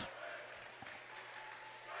Raiders.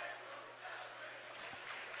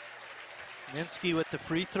 Minsky with the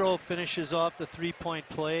free throw finishes off the 3-point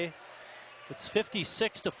play. It's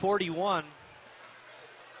 56-41.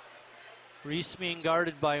 Reese being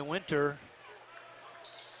guarded by Winter.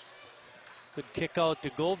 Good kick out to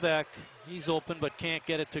Govek. He's open but can't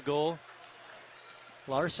get it to go.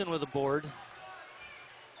 Larson with a board.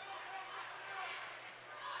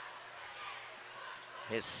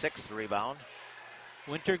 His 6th rebound.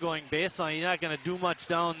 Winter going baseline. He's not going to do much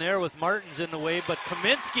down there with Martins in the way, but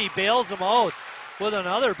Kaminsky bails him out with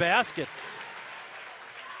another basket.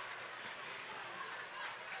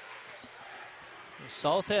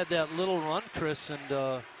 South had that little run, Chris, and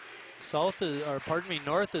North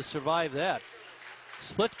has survived that.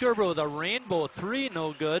 Splitgerber with a rainbow 3,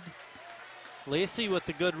 no good. Lacey with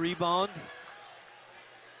the good rebound.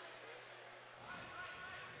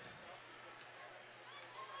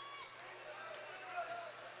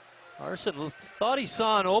 Larson thought he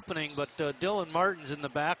saw an opening, but Dylan Martins in the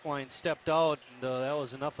back line stepped out, and that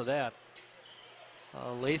was enough of that.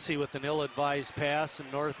 Lacey with an ill-advised pass,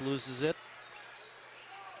 and North loses it.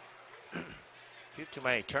 A few too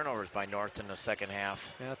many turnovers by North in the second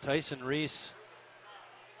half. Yeah, Tyson Reese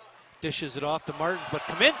dishes it off to Martins, but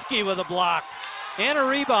Kaminsky with a block and a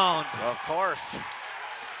rebound. Well, of course.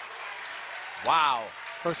 Wow.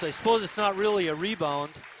 Of course, I suppose it's not really a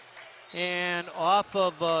rebound. And off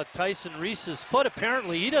of Tyson Reese's foot,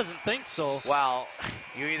 apparently he doesn't think so. Well,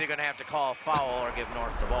 you're either going to have to call a foul or give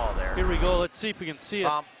North the ball there. Here we go. Let's see if we can see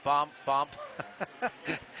bump, it. Bump, bump, bump.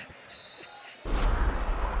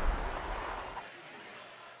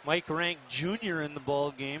 Mike Rank Jr. in the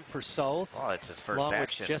ball game for South. Oh, it's his first along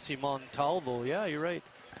action. With Jesse Montalvo. Yeah, you're right.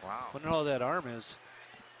 Wow. Wonder how that arm is.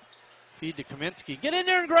 Feed to Kaminsky. Get in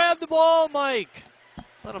there and grab the ball, Mike.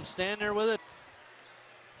 Let him stand there with it.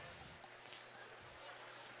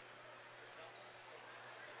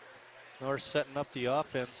 North setting up the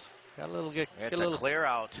offense. Got a little It's a clear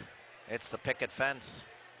out. It's the picket fence.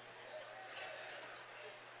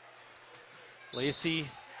 Lacey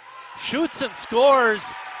shoots and scores.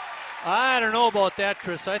 I don't know about that,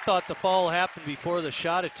 Chris. I thought the foul happened before the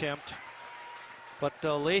shot attempt. But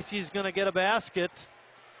Lacey's going to get a basket.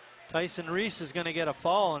 Tyson Reese is going to get a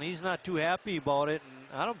foul, and he's not too happy about it,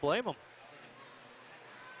 and I don't blame him.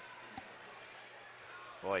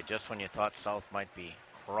 Boy, just when you thought South might be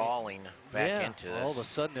crawling back into this. All of a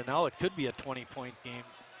sudden, and now it could be a 20-point game.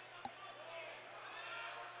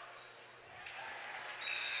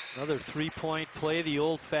 Another three-point play the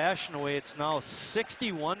old-fashioned way. It's now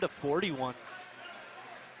 61-41.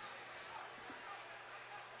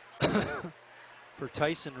 For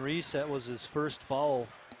Tyson Reese, that was his first foul.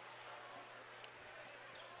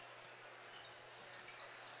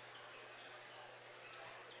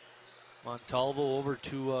 Montalvo over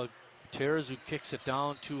to Gutierrez, who kicks it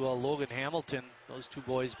down to Logan Hamilton. Those two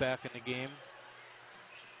boys back in the game.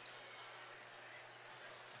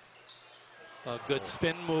 A good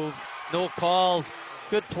spin move. No call.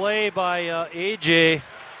 Good play by AJ.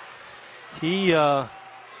 He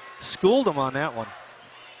schooled him on that one.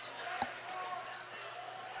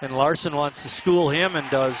 And Larson wants to school him and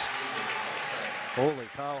does. Holy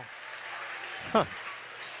cow. Huh.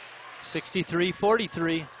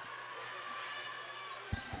 63-43.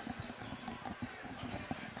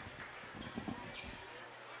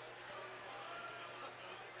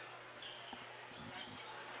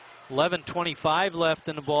 .25 left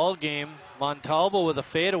in the ball game. Montalvo with a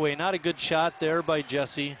fadeaway. Not a good shot there by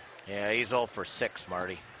Jesse. Yeah, he's 0 for 6,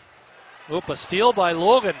 Marty. Oop, a steal by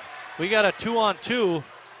Logan. We got a 2-on-2.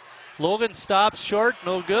 Logan stops short,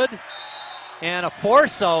 no good. And a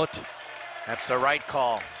force out. That's the right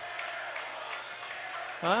call.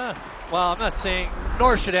 Well, I'm not saying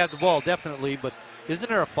North should have the ball, definitely, but isn't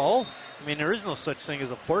there a foul? I mean, there is no such thing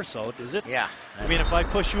as a force out, is it? Yeah. I mean, if I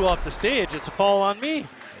push you off the stage, it's a foul on me.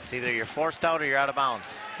 It's either you're forced out or you're out of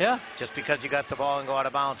bounds. Yeah. Just because you got the ball and go out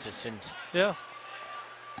of bounds, it shouldn't. Yeah.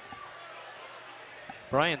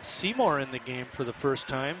 Brian Seymour in the game for the first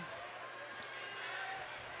time.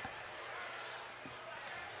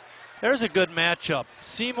 There's a good matchup.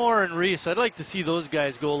 Seymour and Reese. I'd like to see those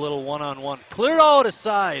guys go a little one-on-one. Clear out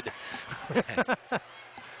aside.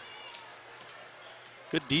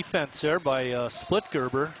 Good defense there by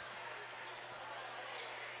Splitgerber.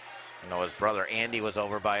 You know, his brother Andy was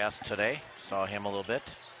over by us today. Saw him a little bit.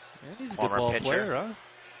 And he's a good ball player, huh?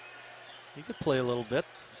 He could play a little bit.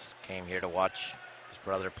 Just came here to watch his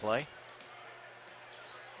brother play.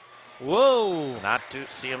 Whoa! Not to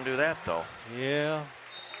see him do that, though. Yeah.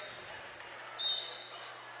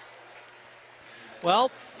 Well,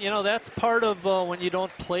 you know, that's part of when you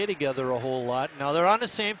don't play together a whole lot. Now, they're on the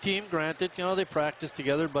same team, granted. You know, they practice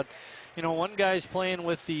together, but you know, one guy's playing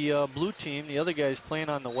with the blue team, the other guy's playing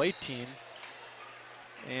on the white team.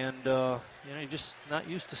 And, you know, you're just not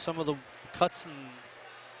used to some of the cuts and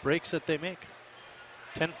breaks that they make.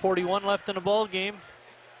 10:41 left in the ball game.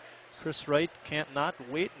 Chris Wright can't not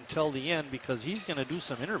wait until the end because he's going to do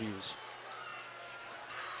some interviews.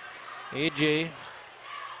 AJ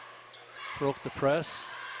broke the press.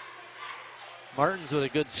 Martins with a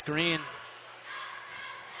good screen.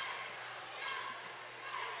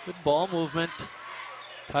 Good ball movement.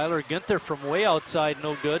 Tyler Ginther from way outside,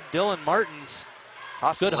 no good. Dylan Martins,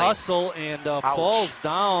 good hustle, and falls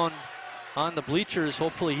down on the bleachers.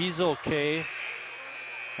 Hopefully he's okay.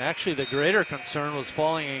 Actually, the greater concern was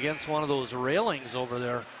falling against one of those railings over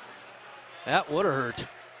there. That would have hurt.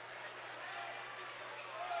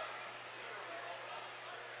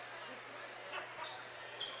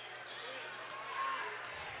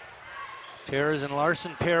 Terres and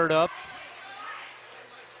Larson paired up.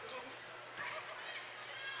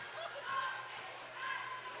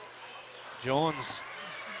 Jones,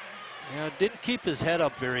 didn't keep his head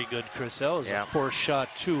up very good, Chris. That was a forced shot,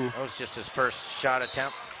 too. That was just his first shot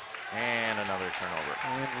attempt. And another turnover.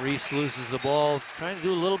 And Reese loses the ball, trying to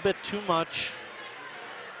do a little bit too much.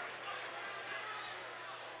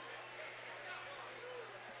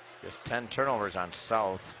 Just 10 turnovers on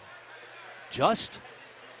South. Just?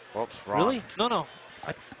 Whoops, wrong. Really? No.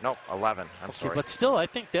 Nope, 11. I'm sorry. But still, I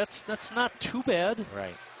think that's not too bad.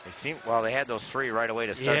 Right. They had those 3 right away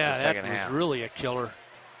to start the second half. Yeah, that was really a killer.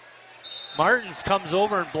 Martins comes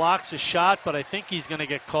over and blocks a shot, but I think he's going to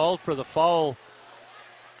get called for the foul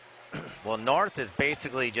Well, North is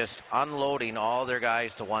basically just unloading all their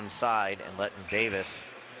guys to one side and letting Davis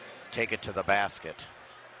take it to the basket.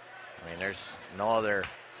 I mean, there's no other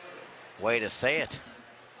way to say it.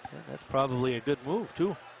 Yeah, that's probably a good move,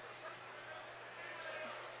 too.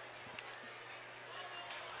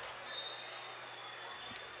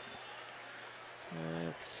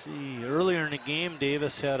 Let's see. Earlier in the game,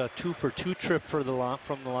 Davis had a 2-for-2 trip from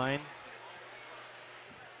the line.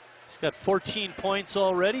 He's got 14 points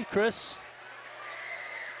already, Chris.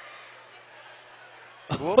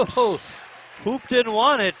 Whoops. Hoop didn't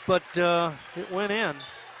want it, but it went in.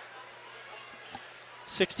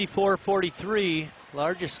 64-43,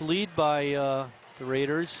 largest lead by the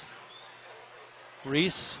Raiders.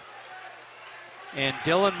 Reese and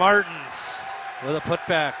Dylan Martins with a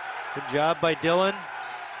putback. Good job by Dylan.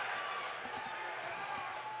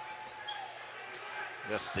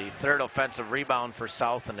 Just the third offensive rebound for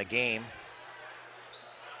South in the game.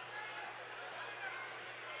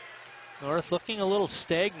 North looking a little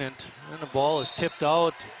stagnant, and the ball is tipped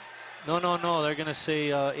out. No. They're going to say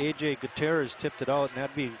A.J. Gutierrez tipped it out, and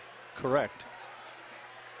that'd be correct.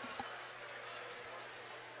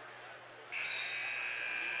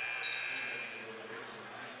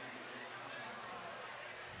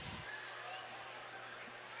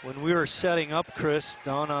 When we were setting up, Chris,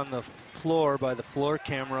 down on the floor by the floor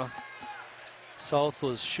camera, South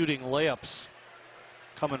was shooting layups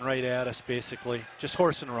coming right at us, basically. Just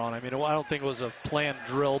horsing around. I mean, I don't think it was a planned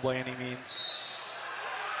drill by any means.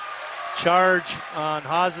 Charge on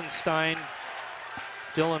Hasenstein.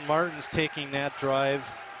 Dylan Martins taking that drive,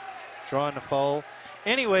 drawing the foul.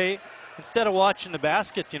 Anyway, instead of watching the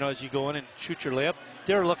basket, you know, as you go in and shoot your layup,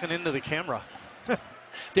 they were looking into the camera.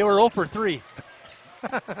 They were 0 for 3.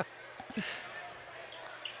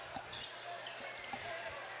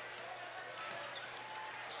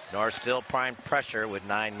 North still prime pressure with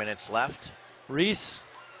 9 minutes left. Reese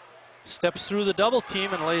steps through the double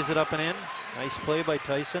team and lays it up and in. Nice play by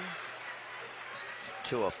Tyson.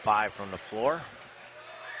 2 of 5 from the floor.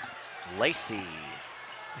 Lacey.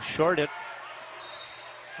 Short it.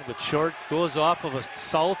 But short goes off of a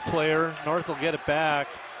South player. North will get it back.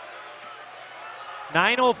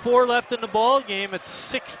 9:04 left in the ball game. It's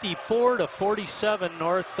 64-47.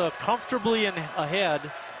 North comfortably ahead.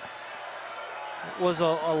 It was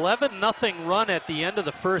a 11-0 run at the end of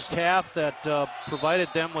the first half that provided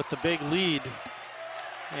them with the big lead.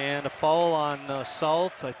 And a foul on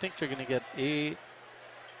South. I think they're going to get they're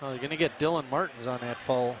going to get Dylan Martins on that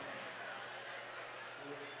foul.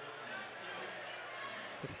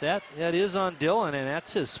 If that is on Dylan, and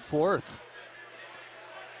that's his 4th.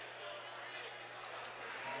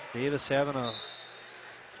 Davis having a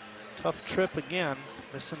tough trip again,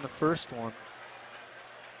 missing the first one.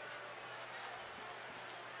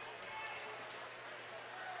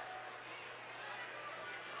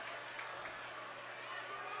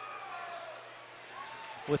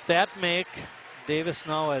 With that make, Davis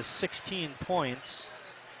now has 16 points.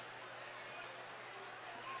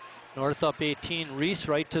 North up 18. Reese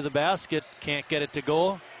right to the basket. Can't get it to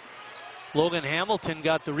go. Logan Hamilton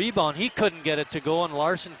got the rebound. He couldn't get it to go, and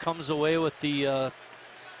Larson comes away with the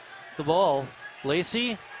ball.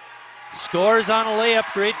 Lacey scores on a layup.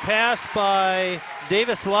 Great pass by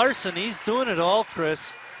Davis Larson. He's doing it all,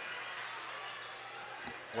 Chris.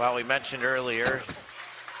 Well, we mentioned earlier,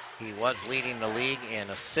 he was leading the league in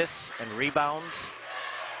assists and rebounds.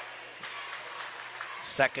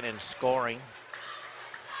 Second in scoring.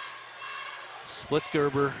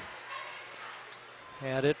 Splitgerber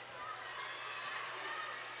had it.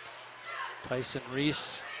 Tyson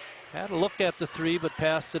Reese had a look at the 3 but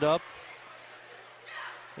passed it up.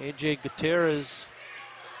 A.J. Gutierrez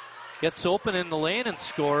gets open in the lane and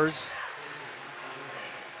scores.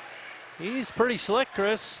 He's pretty slick,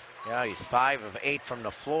 Chris. Yeah, he's 5 of 8 from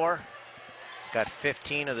the floor. He's got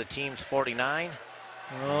 15 of the team's 49.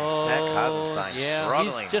 Oh, Zach Hasenstein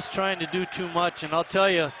struggling. He's just trying to do too much, and I'll tell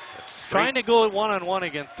you, trying to go one-on-one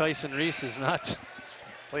against Tyson Reese is not.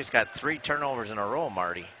 Well, he's got 3 turnovers in a row,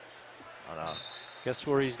 Marty. Guess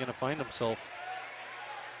where he's going to find himself.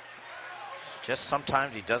 Just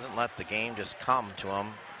sometimes he doesn't let the game just come to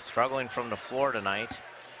him. Struggling from the floor tonight.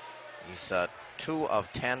 He's 2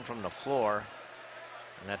 of 10 from the floor,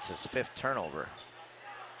 and that's his 5th turnover.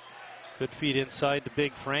 Good feed inside to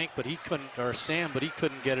Big Frank, but he couldn't, or Sam, but he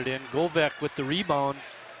couldn't get it in. Govek with the rebound.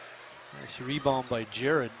 Nice rebound by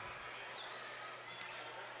Jared.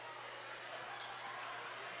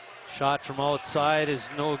 Shot from outside is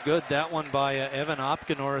no good. That one by Evan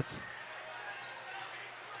Opgenorth.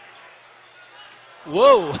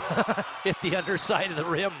 Whoa! Hit the underside of the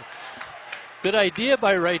rim. Good idea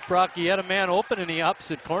by Wright Brock. He had a man open in the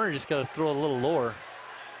opposite corner. Just got to throw a little lower.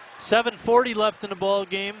 7:40 left in the ball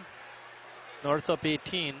game. North up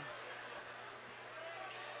 18.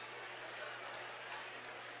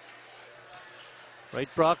 Wright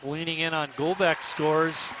Brock leaning in on Govek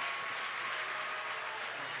scores.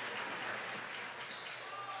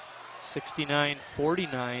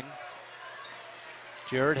 69-49.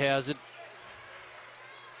 Jared has it.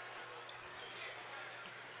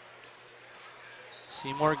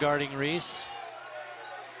 Seymour guarding Reese.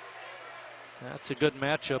 That's a good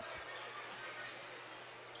matchup.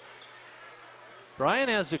 Brian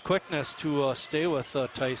has the quickness to stay with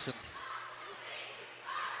Tyson.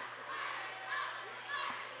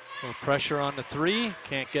 A little pressure on the three.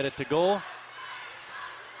 Can't get it to go.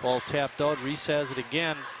 Ball tapped out. Reese has it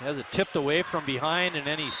again. Has it tipped away from behind, and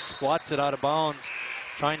then he swats it out of bounds,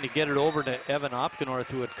 trying to get it over to Evan Opgenorth,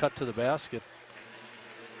 who had cut to the basket.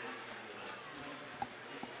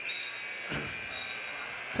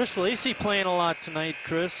 Chris Lacey playing a lot tonight,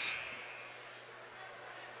 Chris.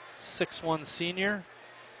 6'1" senior.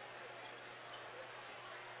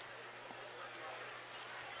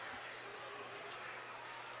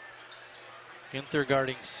 Ginther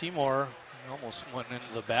guarding Seymour. He almost went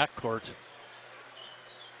into the backcourt.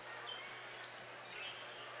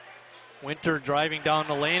 Winter driving down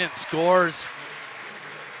the lane and scores.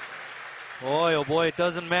 Boy, oh boy, it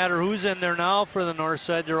doesn't matter who's in there now for the north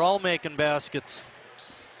side. They're all making baskets.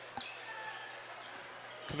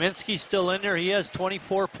 Kaminsky still in there. He has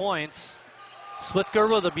 24 points. Splitger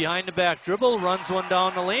with a behind-the-back dribble, runs one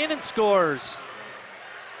down the lane and scores.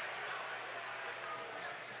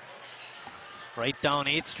 Right down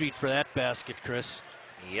 8th Street for that basket, Chris.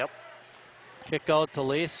 Yep. Kick out to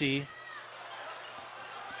Lacey.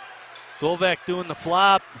 Govek doing the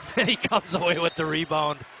flop, and he comes away with the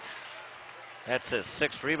rebound. That's his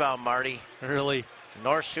 6th rebound, Marty. Really.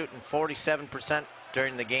 North shooting 47%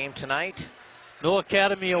 during the game tonight. No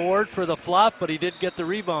Academy Award for the flop, but he did get the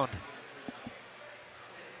rebound.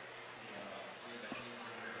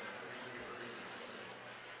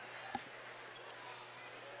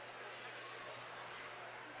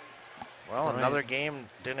 Well, another game,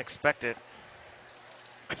 didn't expect it.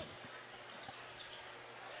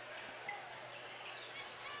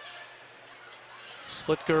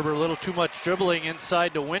 Splitgerber, a little too much dribbling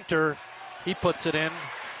inside to Winter. He puts it in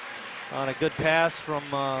on a good pass from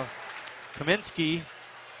Kaminsky.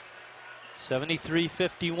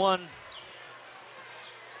 73-51.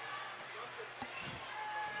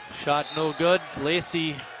 Shot no good.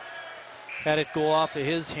 Lacey had it go off of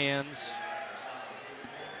his hands.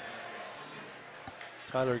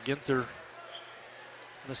 Tyler Ginther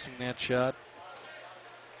missing that shot.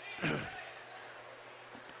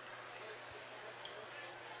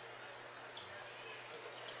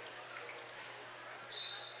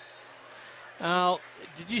 Now,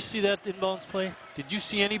 did you see that inbounds play? Did you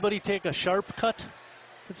see anybody take a sharp cut?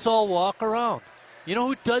 It's all walk around. You know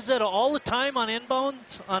who does that all the time on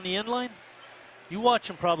inbounds, on the end line? You watch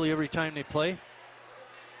them probably every time they play.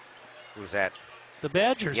 Who's that? The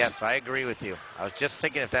Badgers. Yes, I agree with you. I was just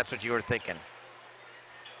thinking if that's what you were thinking.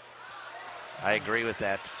 I agree with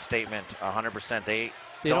that statement 100%. They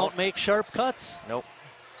don't make sharp cuts. Nope.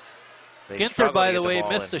 Ginther, by the way,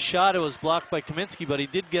 missed a shot. It was blocked by Kaminsky, but he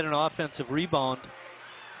did get an offensive rebound.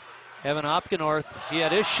 Evan Opgenorth, he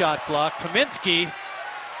had his shot blocked. Kaminsky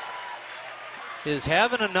is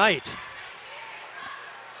having a night.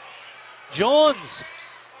 Jones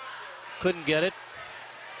couldn't get it.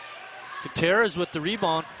 Gutierrez with the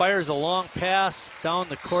rebound, fires a long pass down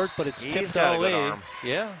the court, but it's tipped away.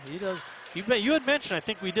 Yeah, he does. You had mentioned, I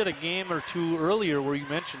think we did a game or two earlier where you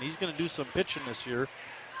mentioned he's going to do some pitching this year.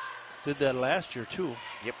 Did that last year too.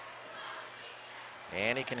 Yep.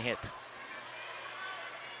 And he can hit.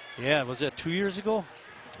 Yeah, was that 2 years ago?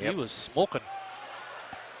 Yep. He was smoking.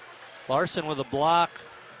 Larson with a block.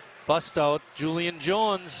 Bust out. Julian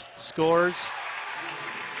Jones scores.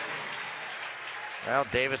 Well,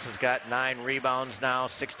 Davis has got 9 rebounds now,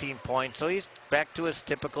 16 points, so he's back to his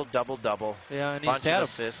typical double-double. Yeah, and bunch he's had of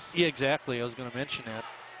assists. Yeah, exactly. I was going to mention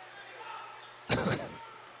that.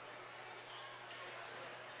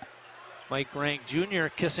 Mike Rank Jr.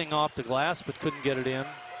 kissing off the glass, but couldn't get it in.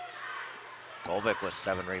 Govek with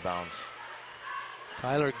 7 rebounds.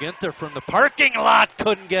 Tyler Ginther from the parking lot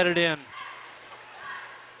couldn't get it in.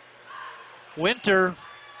 Winter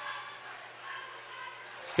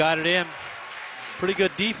got it in. Pretty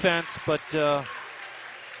good defense, but it's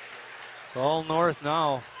all north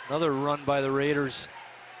now. Another run by the Raiders.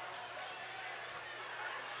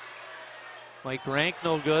 Mike Rank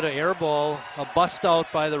no good, an air ball, a bust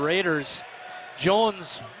out by the Raiders.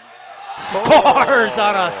 Jones Scores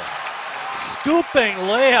on a scooping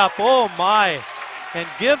layup. Oh my. And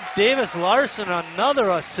give Davis Larson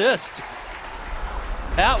another assist.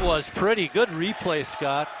 That was pretty good replay,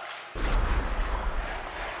 Scott.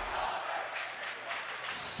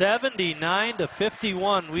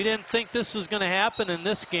 79-51. We didn't think this was going to happen in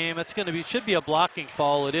this game. It's going to be, should be a blocking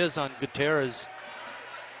foul. It is on Gutierrez.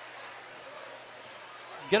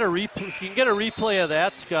 Get a replay, if you can get a replay of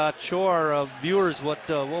that, Scott, show our viewers what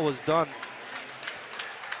was done.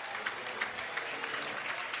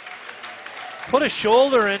 Put a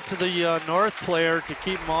shoulder into the North player to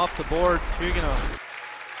keep him off the board. You're gonna,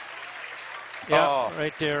 yeah,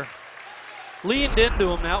 right there. Leaned into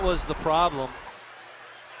him. That was the problem.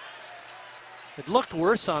 It looked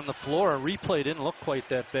worse on the floor. Replay didn't look quite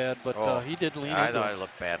that bad, but he did lean into him. I thought it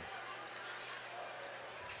looked bad.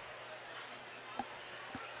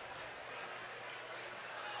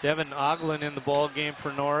 Devin Oglin in the ball game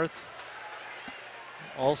for North.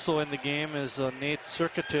 Also in the game is Nate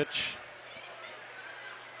Cirkatich.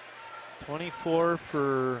 24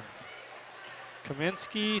 for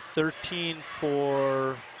Kaminsky, 13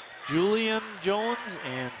 for Julian Jones,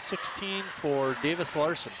 and 16 for Davis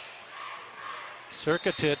Larson.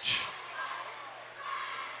 Cirkatich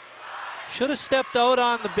should have stepped out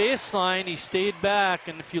on the baseline. He stayed back,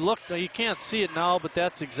 and if you look, you can't see it now, but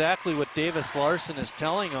that's exactly what Davis Larson is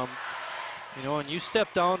telling him. You know, when you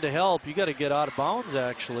step down to help, you got to get out of bounds,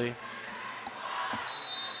 actually.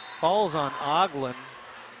 Falls on Oglin.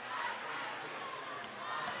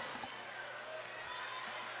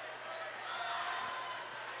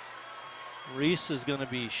 Reese is going to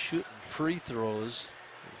be shooting free throws.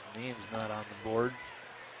 His name's not on the board.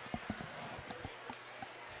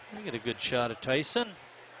 We get a good shot at Tyson.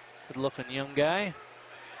 Good looking young guy.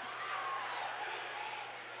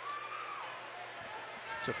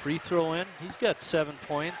 It's a free throw in. He's got 7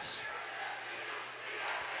 points.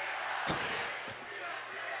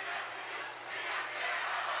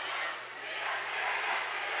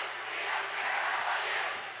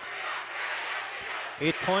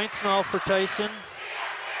 Eight points now for Tyson.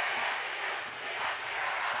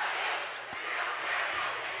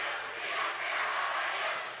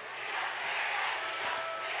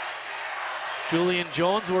 Julian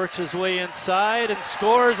Jones works his way inside and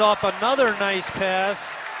scores off another nice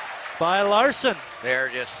pass by Larson. They're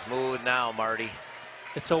just smooth now, Marty.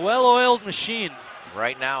 It's a well-oiled machine.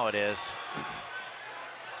 Right now it is.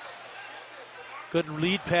 Good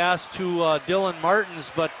lead pass to Dylan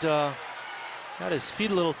Martins, but got his feet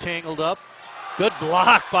a little tangled up. Good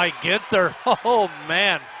block by Ginther. Oh,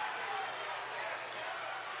 man.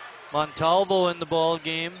 Montalvo in the ball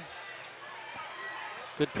game.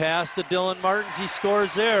 Good pass to Dylan Martins. He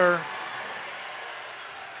scores there.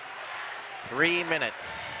 3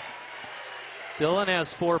 minutes. Dylan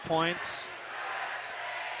has 4 points.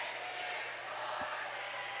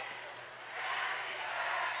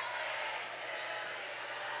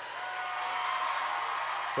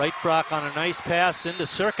 Right Brock on a nice pass into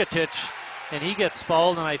Cirkatich, and he gets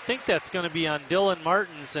fouled, and I think that's going to be on Dylan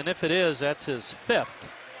Martins, and if it is, that's his 5th.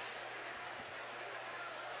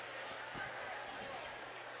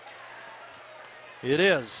 It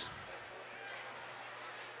is.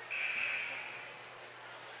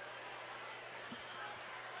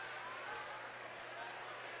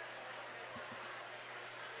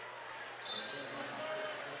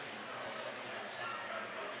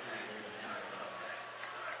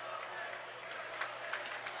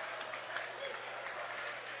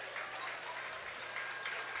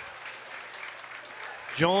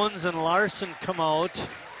 Jones and Larson come out.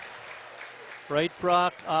 Right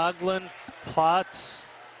Brock, Oglin, Potts,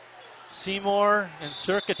 Seymour, and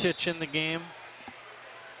Cirkatich in the game.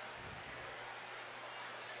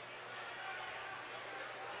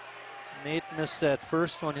 Nate missed that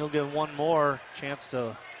first one. He'll get one more chance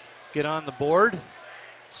to get on the board,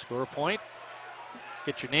 score a point,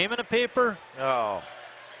 get your name in a paper. Oh.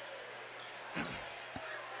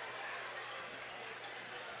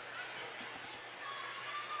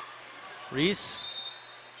 Reese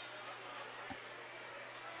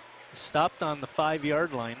stopped on the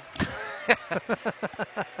 5-yard line.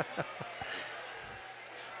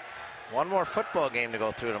 One more football game to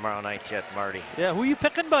go through tomorrow night yet, Marty. Yeah, who are you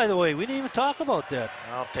picking, by the way? We didn't even talk about that.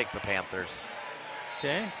 I'll take the Panthers.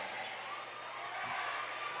 Okay.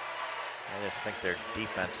 I just think their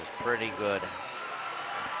defense is pretty good.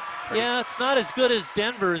 Yeah, it's not as good as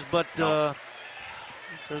Denver's, but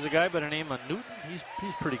there's a guy by the name of Newton. He's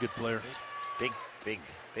a pretty good player. He's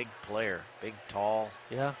big player. Big, tall.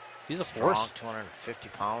 Yeah, he's a strong, force. 250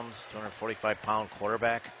 pounds, 245-pound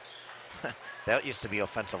quarterback. That used to be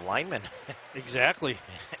offensive lineman. Exactly.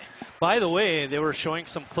 By the way, they were showing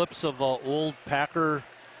some clips of old Packer,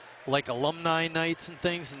 like alumni nights and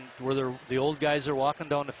things, and where the old guys are walking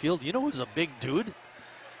down the field. You know who's a big dude?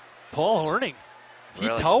 Paul Horning. He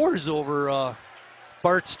Really? towers over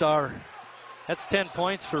Bart Starr. That's 10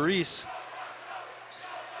 points for Reese.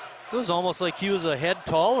 It was almost like he was a head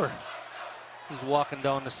taller. He's walking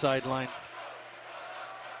down the sideline.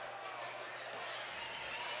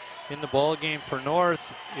 In the ball game for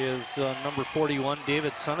North is number 41,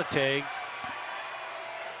 David Sonatag.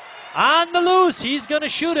 On the loose, he's going to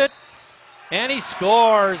shoot it. And he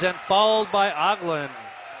scores, and fouled by Oglin.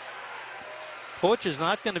 Coach is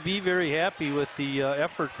not going to be very happy with the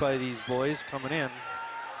effort by these boys coming in.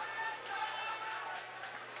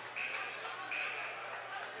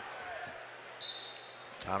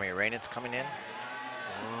 Tommy Rainitz coming in.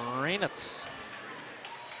 Rainitz,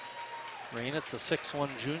 a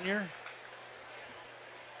 6'1" junior.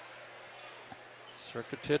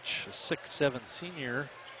 Serkatich, a 6'7" senior.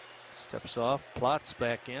 Steps off, Plotz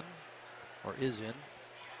back in, or is in.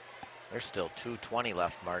 There's still 2:20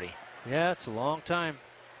 left, Marty. Yeah, it's a long time.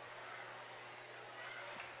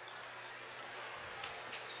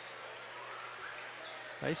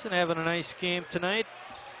 Tyson having a nice game tonight.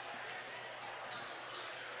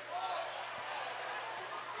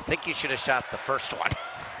 I think you should have shot the first one.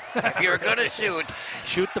 If you were going to shoot.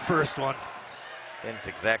 Shoot the first one.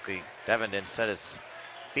 Devin didn't set his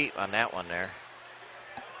feet on that one there.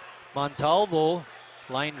 Montalvo,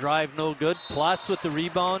 line drive no good. Plotz with the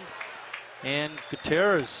rebound. And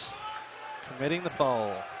Gutierrez committing the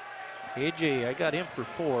foul. AJ, I got him for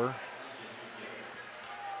 4.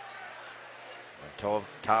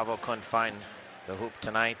 Tavo couldn't find the hoop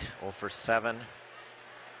tonight, 0 for 7.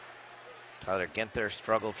 Tyler Ginther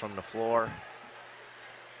struggled from the floor.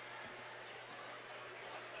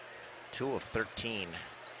 2 of 13.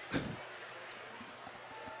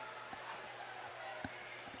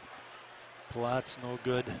 Plotz no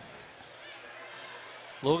good.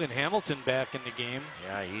 Logan Hamilton back in the game.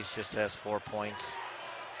 Yeah, he just has 4 points.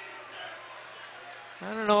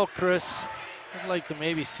 I don't know, Chris. I'd like to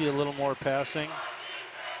maybe see a little more passing.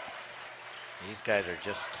 These guys are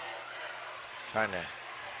just trying to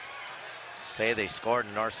say they scored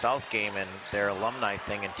a North-South game in their alumni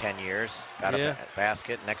thing in 10 years. Got a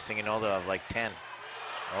basket. Next thing you know, they'll have like 10.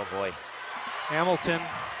 Oh, boy. Hamilton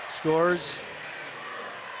scores.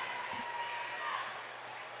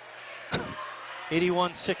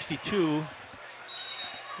 81-62.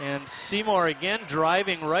 And Seymour again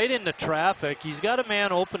driving right into traffic. He's got a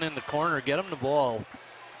man open in the corner. Get him the ball.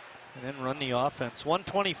 And then run the offense.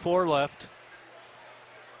 1:24 left.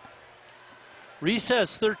 Reese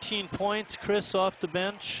has 13 points. Chris off the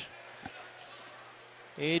bench.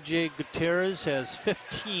 AJ Gutierrez has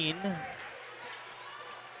 15.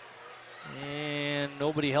 And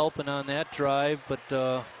nobody helping on that drive, but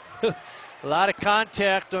a lot of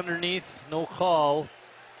contact underneath. No call.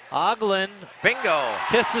 Oglin. Bingo.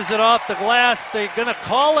 Kisses it off the glass. They're going to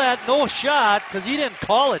call that no shot because he didn't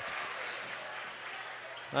call it.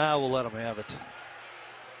 We'll let him have it.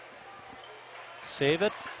 Save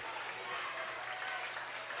it.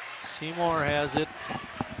 Seymour has it.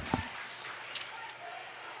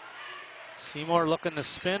 Seymour looking to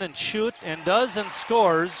spin and shoot, and does, and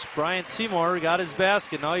scores. Brian Seymour got his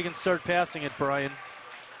basket. Now you can start passing it, Brian.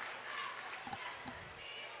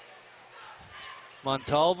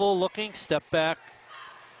 Montalvo looking, step back.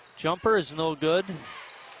 Jumper is no good.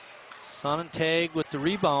 Sonntag with the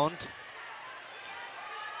rebound.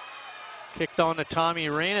 Kicked on to Tommy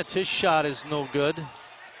Rainitz. His shot is no good.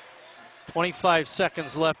 25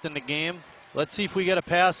 seconds left in the game. Let's see if we get a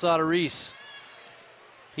pass out of Reese.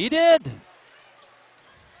 He did.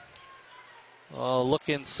 Look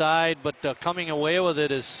inside, but coming away with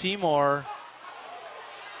it is Seymour.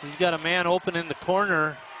 He's got a man open in the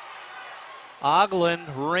corner. Oglin,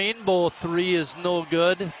 rainbow 3 is no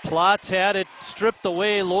good. Plotz had it stripped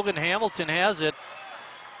away. Logan Hamilton has it.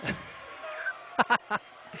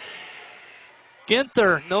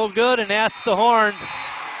 Ginther, no good, and that's the horn.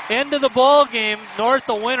 End of the ball game. North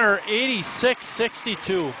a winner,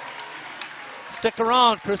 86-62. Stick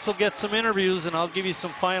around. Chris will get some interviews, and I'll give you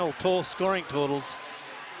some final scoring totals.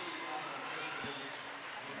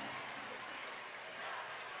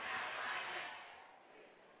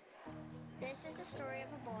 This is the story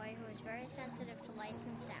of a boy who is very sensitive to lights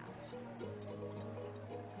and sounds.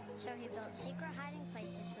 So he built secret hiding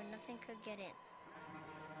places where nothing could get in.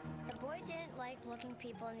 The boy didn't like looking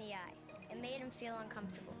people in the eye. It made him feel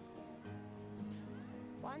uncomfortable.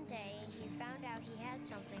 One day, he found out he had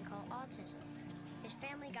something called autism. His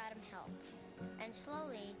family got him help. And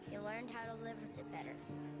slowly, he learned how to live with it better.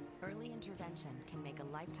 Early intervention can make a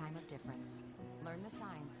lifetime of difference. Learn the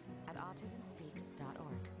signs at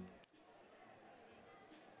autismspeaks.org.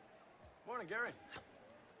 Morning, Gary.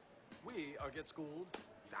 We are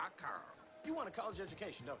GetSchooled.com. You want a college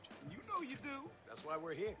education, don't you? You know you do. That's why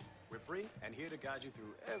we're here. We're free and here to guide you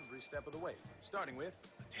through every step of the way, starting with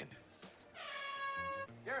attendance.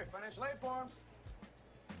 Gary, financial aid forms.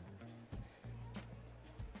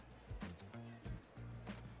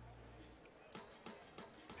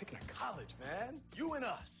 Picking a college, man. You and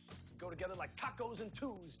us. Go together like tacos and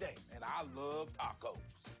Tuesday. And I love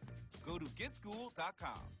tacos. Go to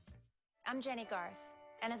GetSchool.com. I'm Jenny Garth,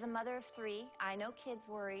 and as a mother of 3, I know kids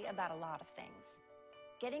worry about a lot of things.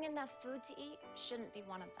 Getting enough food to eat shouldn't be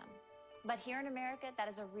one of them. But here in America, that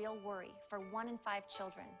is a real worry for 1 in 5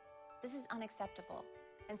 children. This is unacceptable,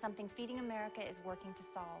 and something Feeding America is working to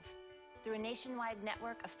solve. Through a nationwide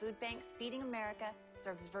network of food banks, Feeding America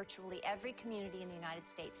serves virtually every community in the United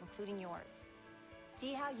States, including yours.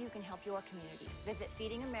 See how you can help your community. Visit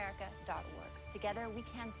feedingamerica.org. Together, we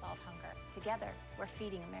can solve hunger. Together, we're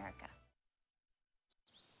Feeding America.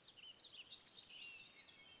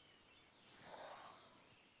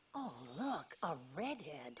 Oh, look, a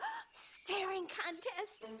redhead. Staring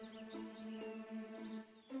contest.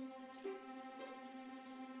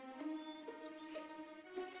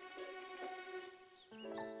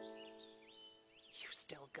 You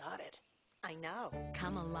still got it. I know.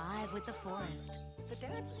 Come alive with the forest. The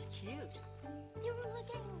dad was cute. You were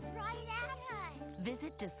looking right at us.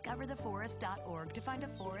 Visit discovertheforest.org to find a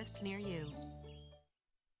forest near you.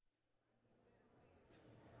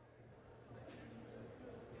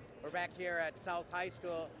 We're back here at South High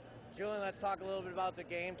School. Julian, let's talk a little bit about the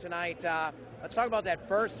game tonight. Let's talk about that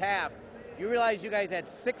first half. You realize you guys had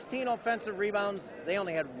 16 offensive rebounds. They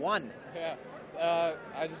only had 1. Yeah.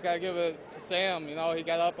 I just got to give it to Sam. You know, he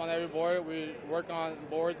got up on every board. We work on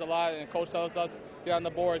boards a lot, and Coach tells us get on the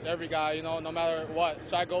boards, every guy, you know, no matter what.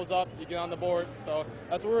 Shot goes up, you get on the board. So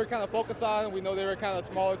that's what we were kind of focused on. We know they were kind of a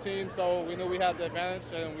smaller team, so we knew we had the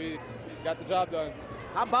advantage, and we got the job done.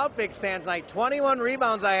 How about Big Sam tonight? 21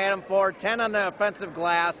 rebounds I had him for, 10 on the offensive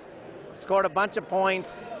glass, scored a bunch of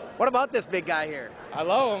points. What about this big guy here? I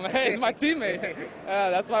love him. He's my teammate.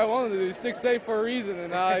 That's why I wanted to do. He's 6'8" for a reason,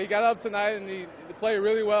 and he got up tonight and he played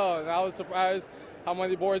really well. And I was surprised how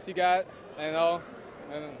many boards he got. You know,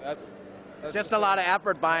 and that's just a lot of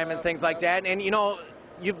effort by him and things like that. And you know,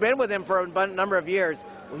 you've been with him for a number of years.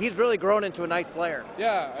 Well, he's really grown into a nice player.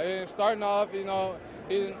 Yeah, I mean, starting off, you know,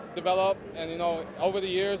 he developed, and you know, over the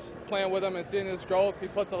years playing with him and seeing his growth, he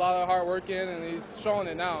puts a lot of hard work in, and he's showing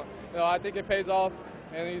it now. You know, I think it pays off,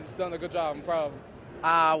 and he's done a good job. I'm proud of him.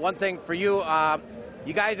 One thing for you,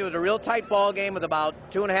 you guys, it was a real tight ball game with about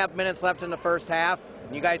 2.5 minutes left in the first half.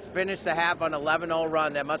 And you guys finished the half on an 11-0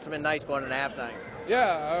 run. That must have been nice going into halftime.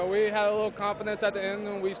 Yeah, we had a little confidence at the end,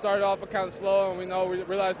 and we started off kind of slow, and we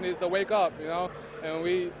realized we needed to wake up, you know, and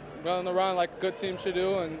we went on the run like a good team should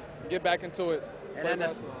do and get back into it.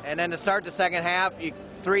 And then to start the second half,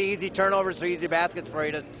 3 easy turnovers, 3 easy baskets for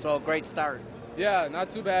you, so great start. Yeah, not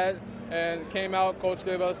too bad. And came out, coach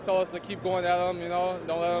told us to keep going at them, you know,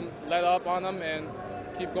 don't let them let up on them, and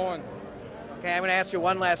keep going. Okay, I'm going to ask you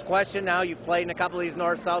one last question now. You've played in a couple of these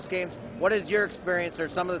North-South games. What is your experience or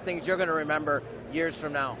some of the things you're going to remember years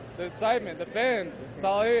from now? The excitement, the fans, it's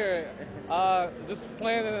all here. Just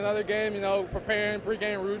playing in another game, you know, preparing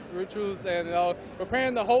pregame rituals, and you know,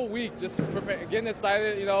 preparing the whole week, just getting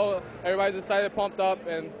excited, you know, everybody's excited, pumped up,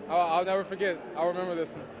 and I'll never forget. I'll remember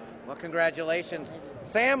this one. Well, congratulations.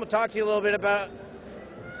 Sam, we'll talk to you a little bit about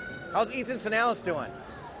how's Ethan Sinalis doing?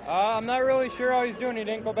 I'm not really sure how he's doing. He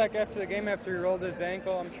didn't go back after the game after he rolled his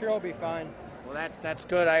ankle. I'm sure he'll be fine. Well, that's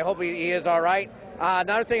good. I hope he is all right.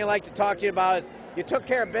 Another thing I'd like to talk to you about is you took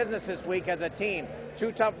care of business this week as a team.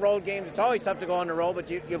 2 tough road games. It's always tough to go on the road, but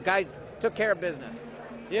you guys took care of business.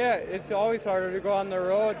 Yeah, it's always harder to go on the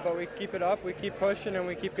road, but we keep it up, we keep pushing, and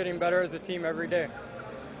we keep getting better as a team every day.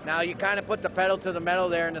 Now, you kind of put the pedal to the metal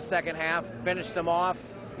there in the second half, finished them off.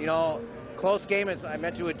 You know, close game, as I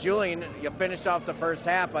mentioned with Julian, you finished off the first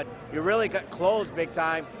half, but you really got closed big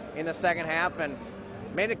time in the second half and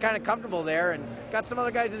made it kind of comfortable there and got some other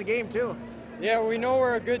guys in the game too. Yeah, we know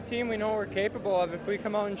we're a good team. We know what we're capable of. If we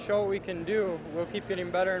come out and show what we can do, we'll keep getting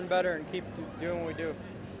better and better and keep doing what we do.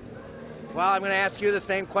 Well, I'm going to ask you the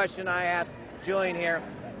same question I asked Julian here.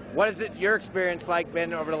 What is it your experience like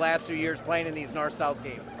been over the last few years playing in these North-South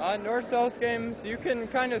games? North-South games, you can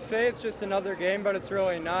kind of say it's just another game, but it's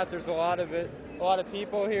really not. There's a lot of it, a lot of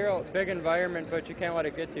people here, a big environment, but you can't let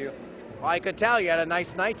it get to you. Well, I could tell you had a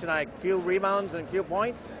nice night tonight. A few rebounds and a few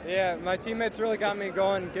points. Yeah, my teammates really got me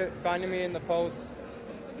going, finding me in the post.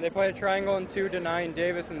 They played a triangle and 2 denying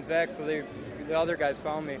Davis and Zach, so the other guys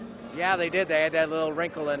found me. Yeah, they did. They had that little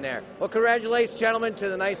wrinkle in there. Well, congratulations, gentlemen, to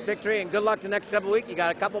the nice victory, and good luck the next couple of weeks. You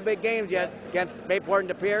got a couple big games yet against Bayport and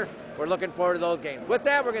De Pere. We're looking forward to those games. With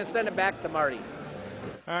that, we're going to send it back to Marty.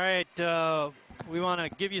 All right, we want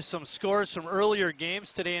to give you some scores from earlier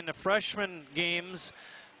games today. In the freshman games,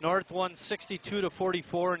 North won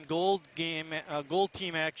 62-44 in gold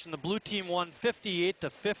team action. The blue team won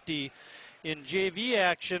 58-50. In JV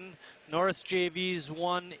action, North JVs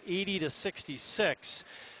won 80-66.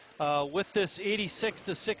 With this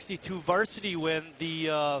 86-62 varsity win,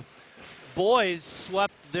 the boys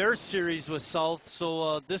swept their series with South.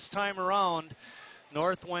 So this time around,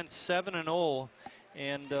 North went 7-0,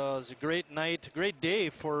 and it was a great night, great day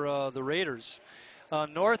for the Raiders.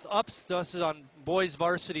 North ups, this is on boys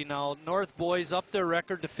varsity now. North boys up their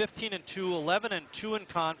record to 15-2, 11-2 in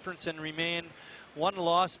conference, and remain one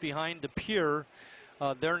loss behind De Pere.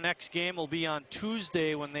 Their next game will be on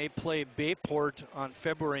Tuesday when they play Bayport on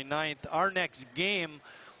February 9th. Our next game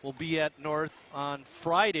will be at North on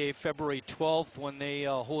Friday, February 12th, when they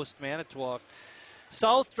host Manitowoc.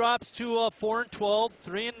 South drops to 4-12,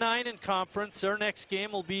 3-9 in conference. Their next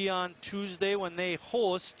game will be on Tuesday when they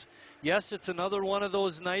host. Yes, it's another one of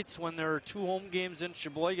those nights when there are 2 home games in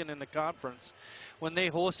Sheboygan in the conference. When they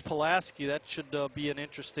host Pulaski, that should be an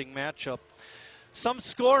interesting matchup. Some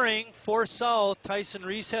scoring for South. Tyson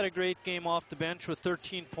Reese had a great game off the bench with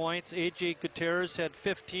 13 points. A.J. Gutierrez had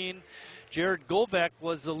 15. Jared Govek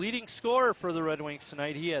was the leading scorer for the Red Wings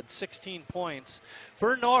tonight. He had 16 points.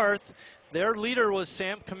 For North, their leader was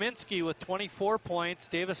Sam Kaminsky with 24 points.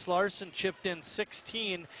 Davis Larson chipped in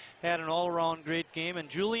 16, had an all-around great game. And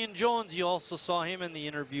Julian Jones, you also saw him in the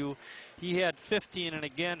interview. He had 15 and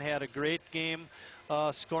again had a great game.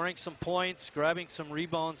 Scoring some points, grabbing some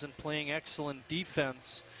rebounds, and playing excellent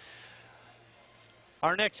defense.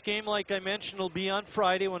 Our next game, like I mentioned, will be on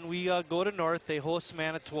Friday when we go to North. They host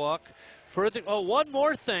Manitowoc. One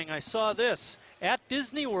more thing. I saw this. At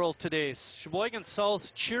Disney World today, Sheboygan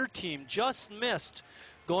South's cheer team just missed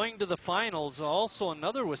going to the finals. Also,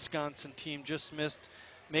 another Wisconsin team just missed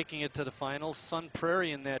making it to the finals. Sun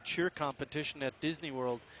Prairie in that cheer competition at Disney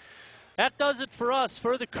World. That does it for us.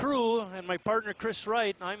 For the crew and my partner Chris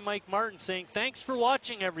Wright, I'm Mike Martin saying thanks for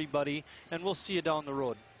watching, everybody, and we'll see you down the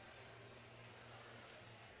road.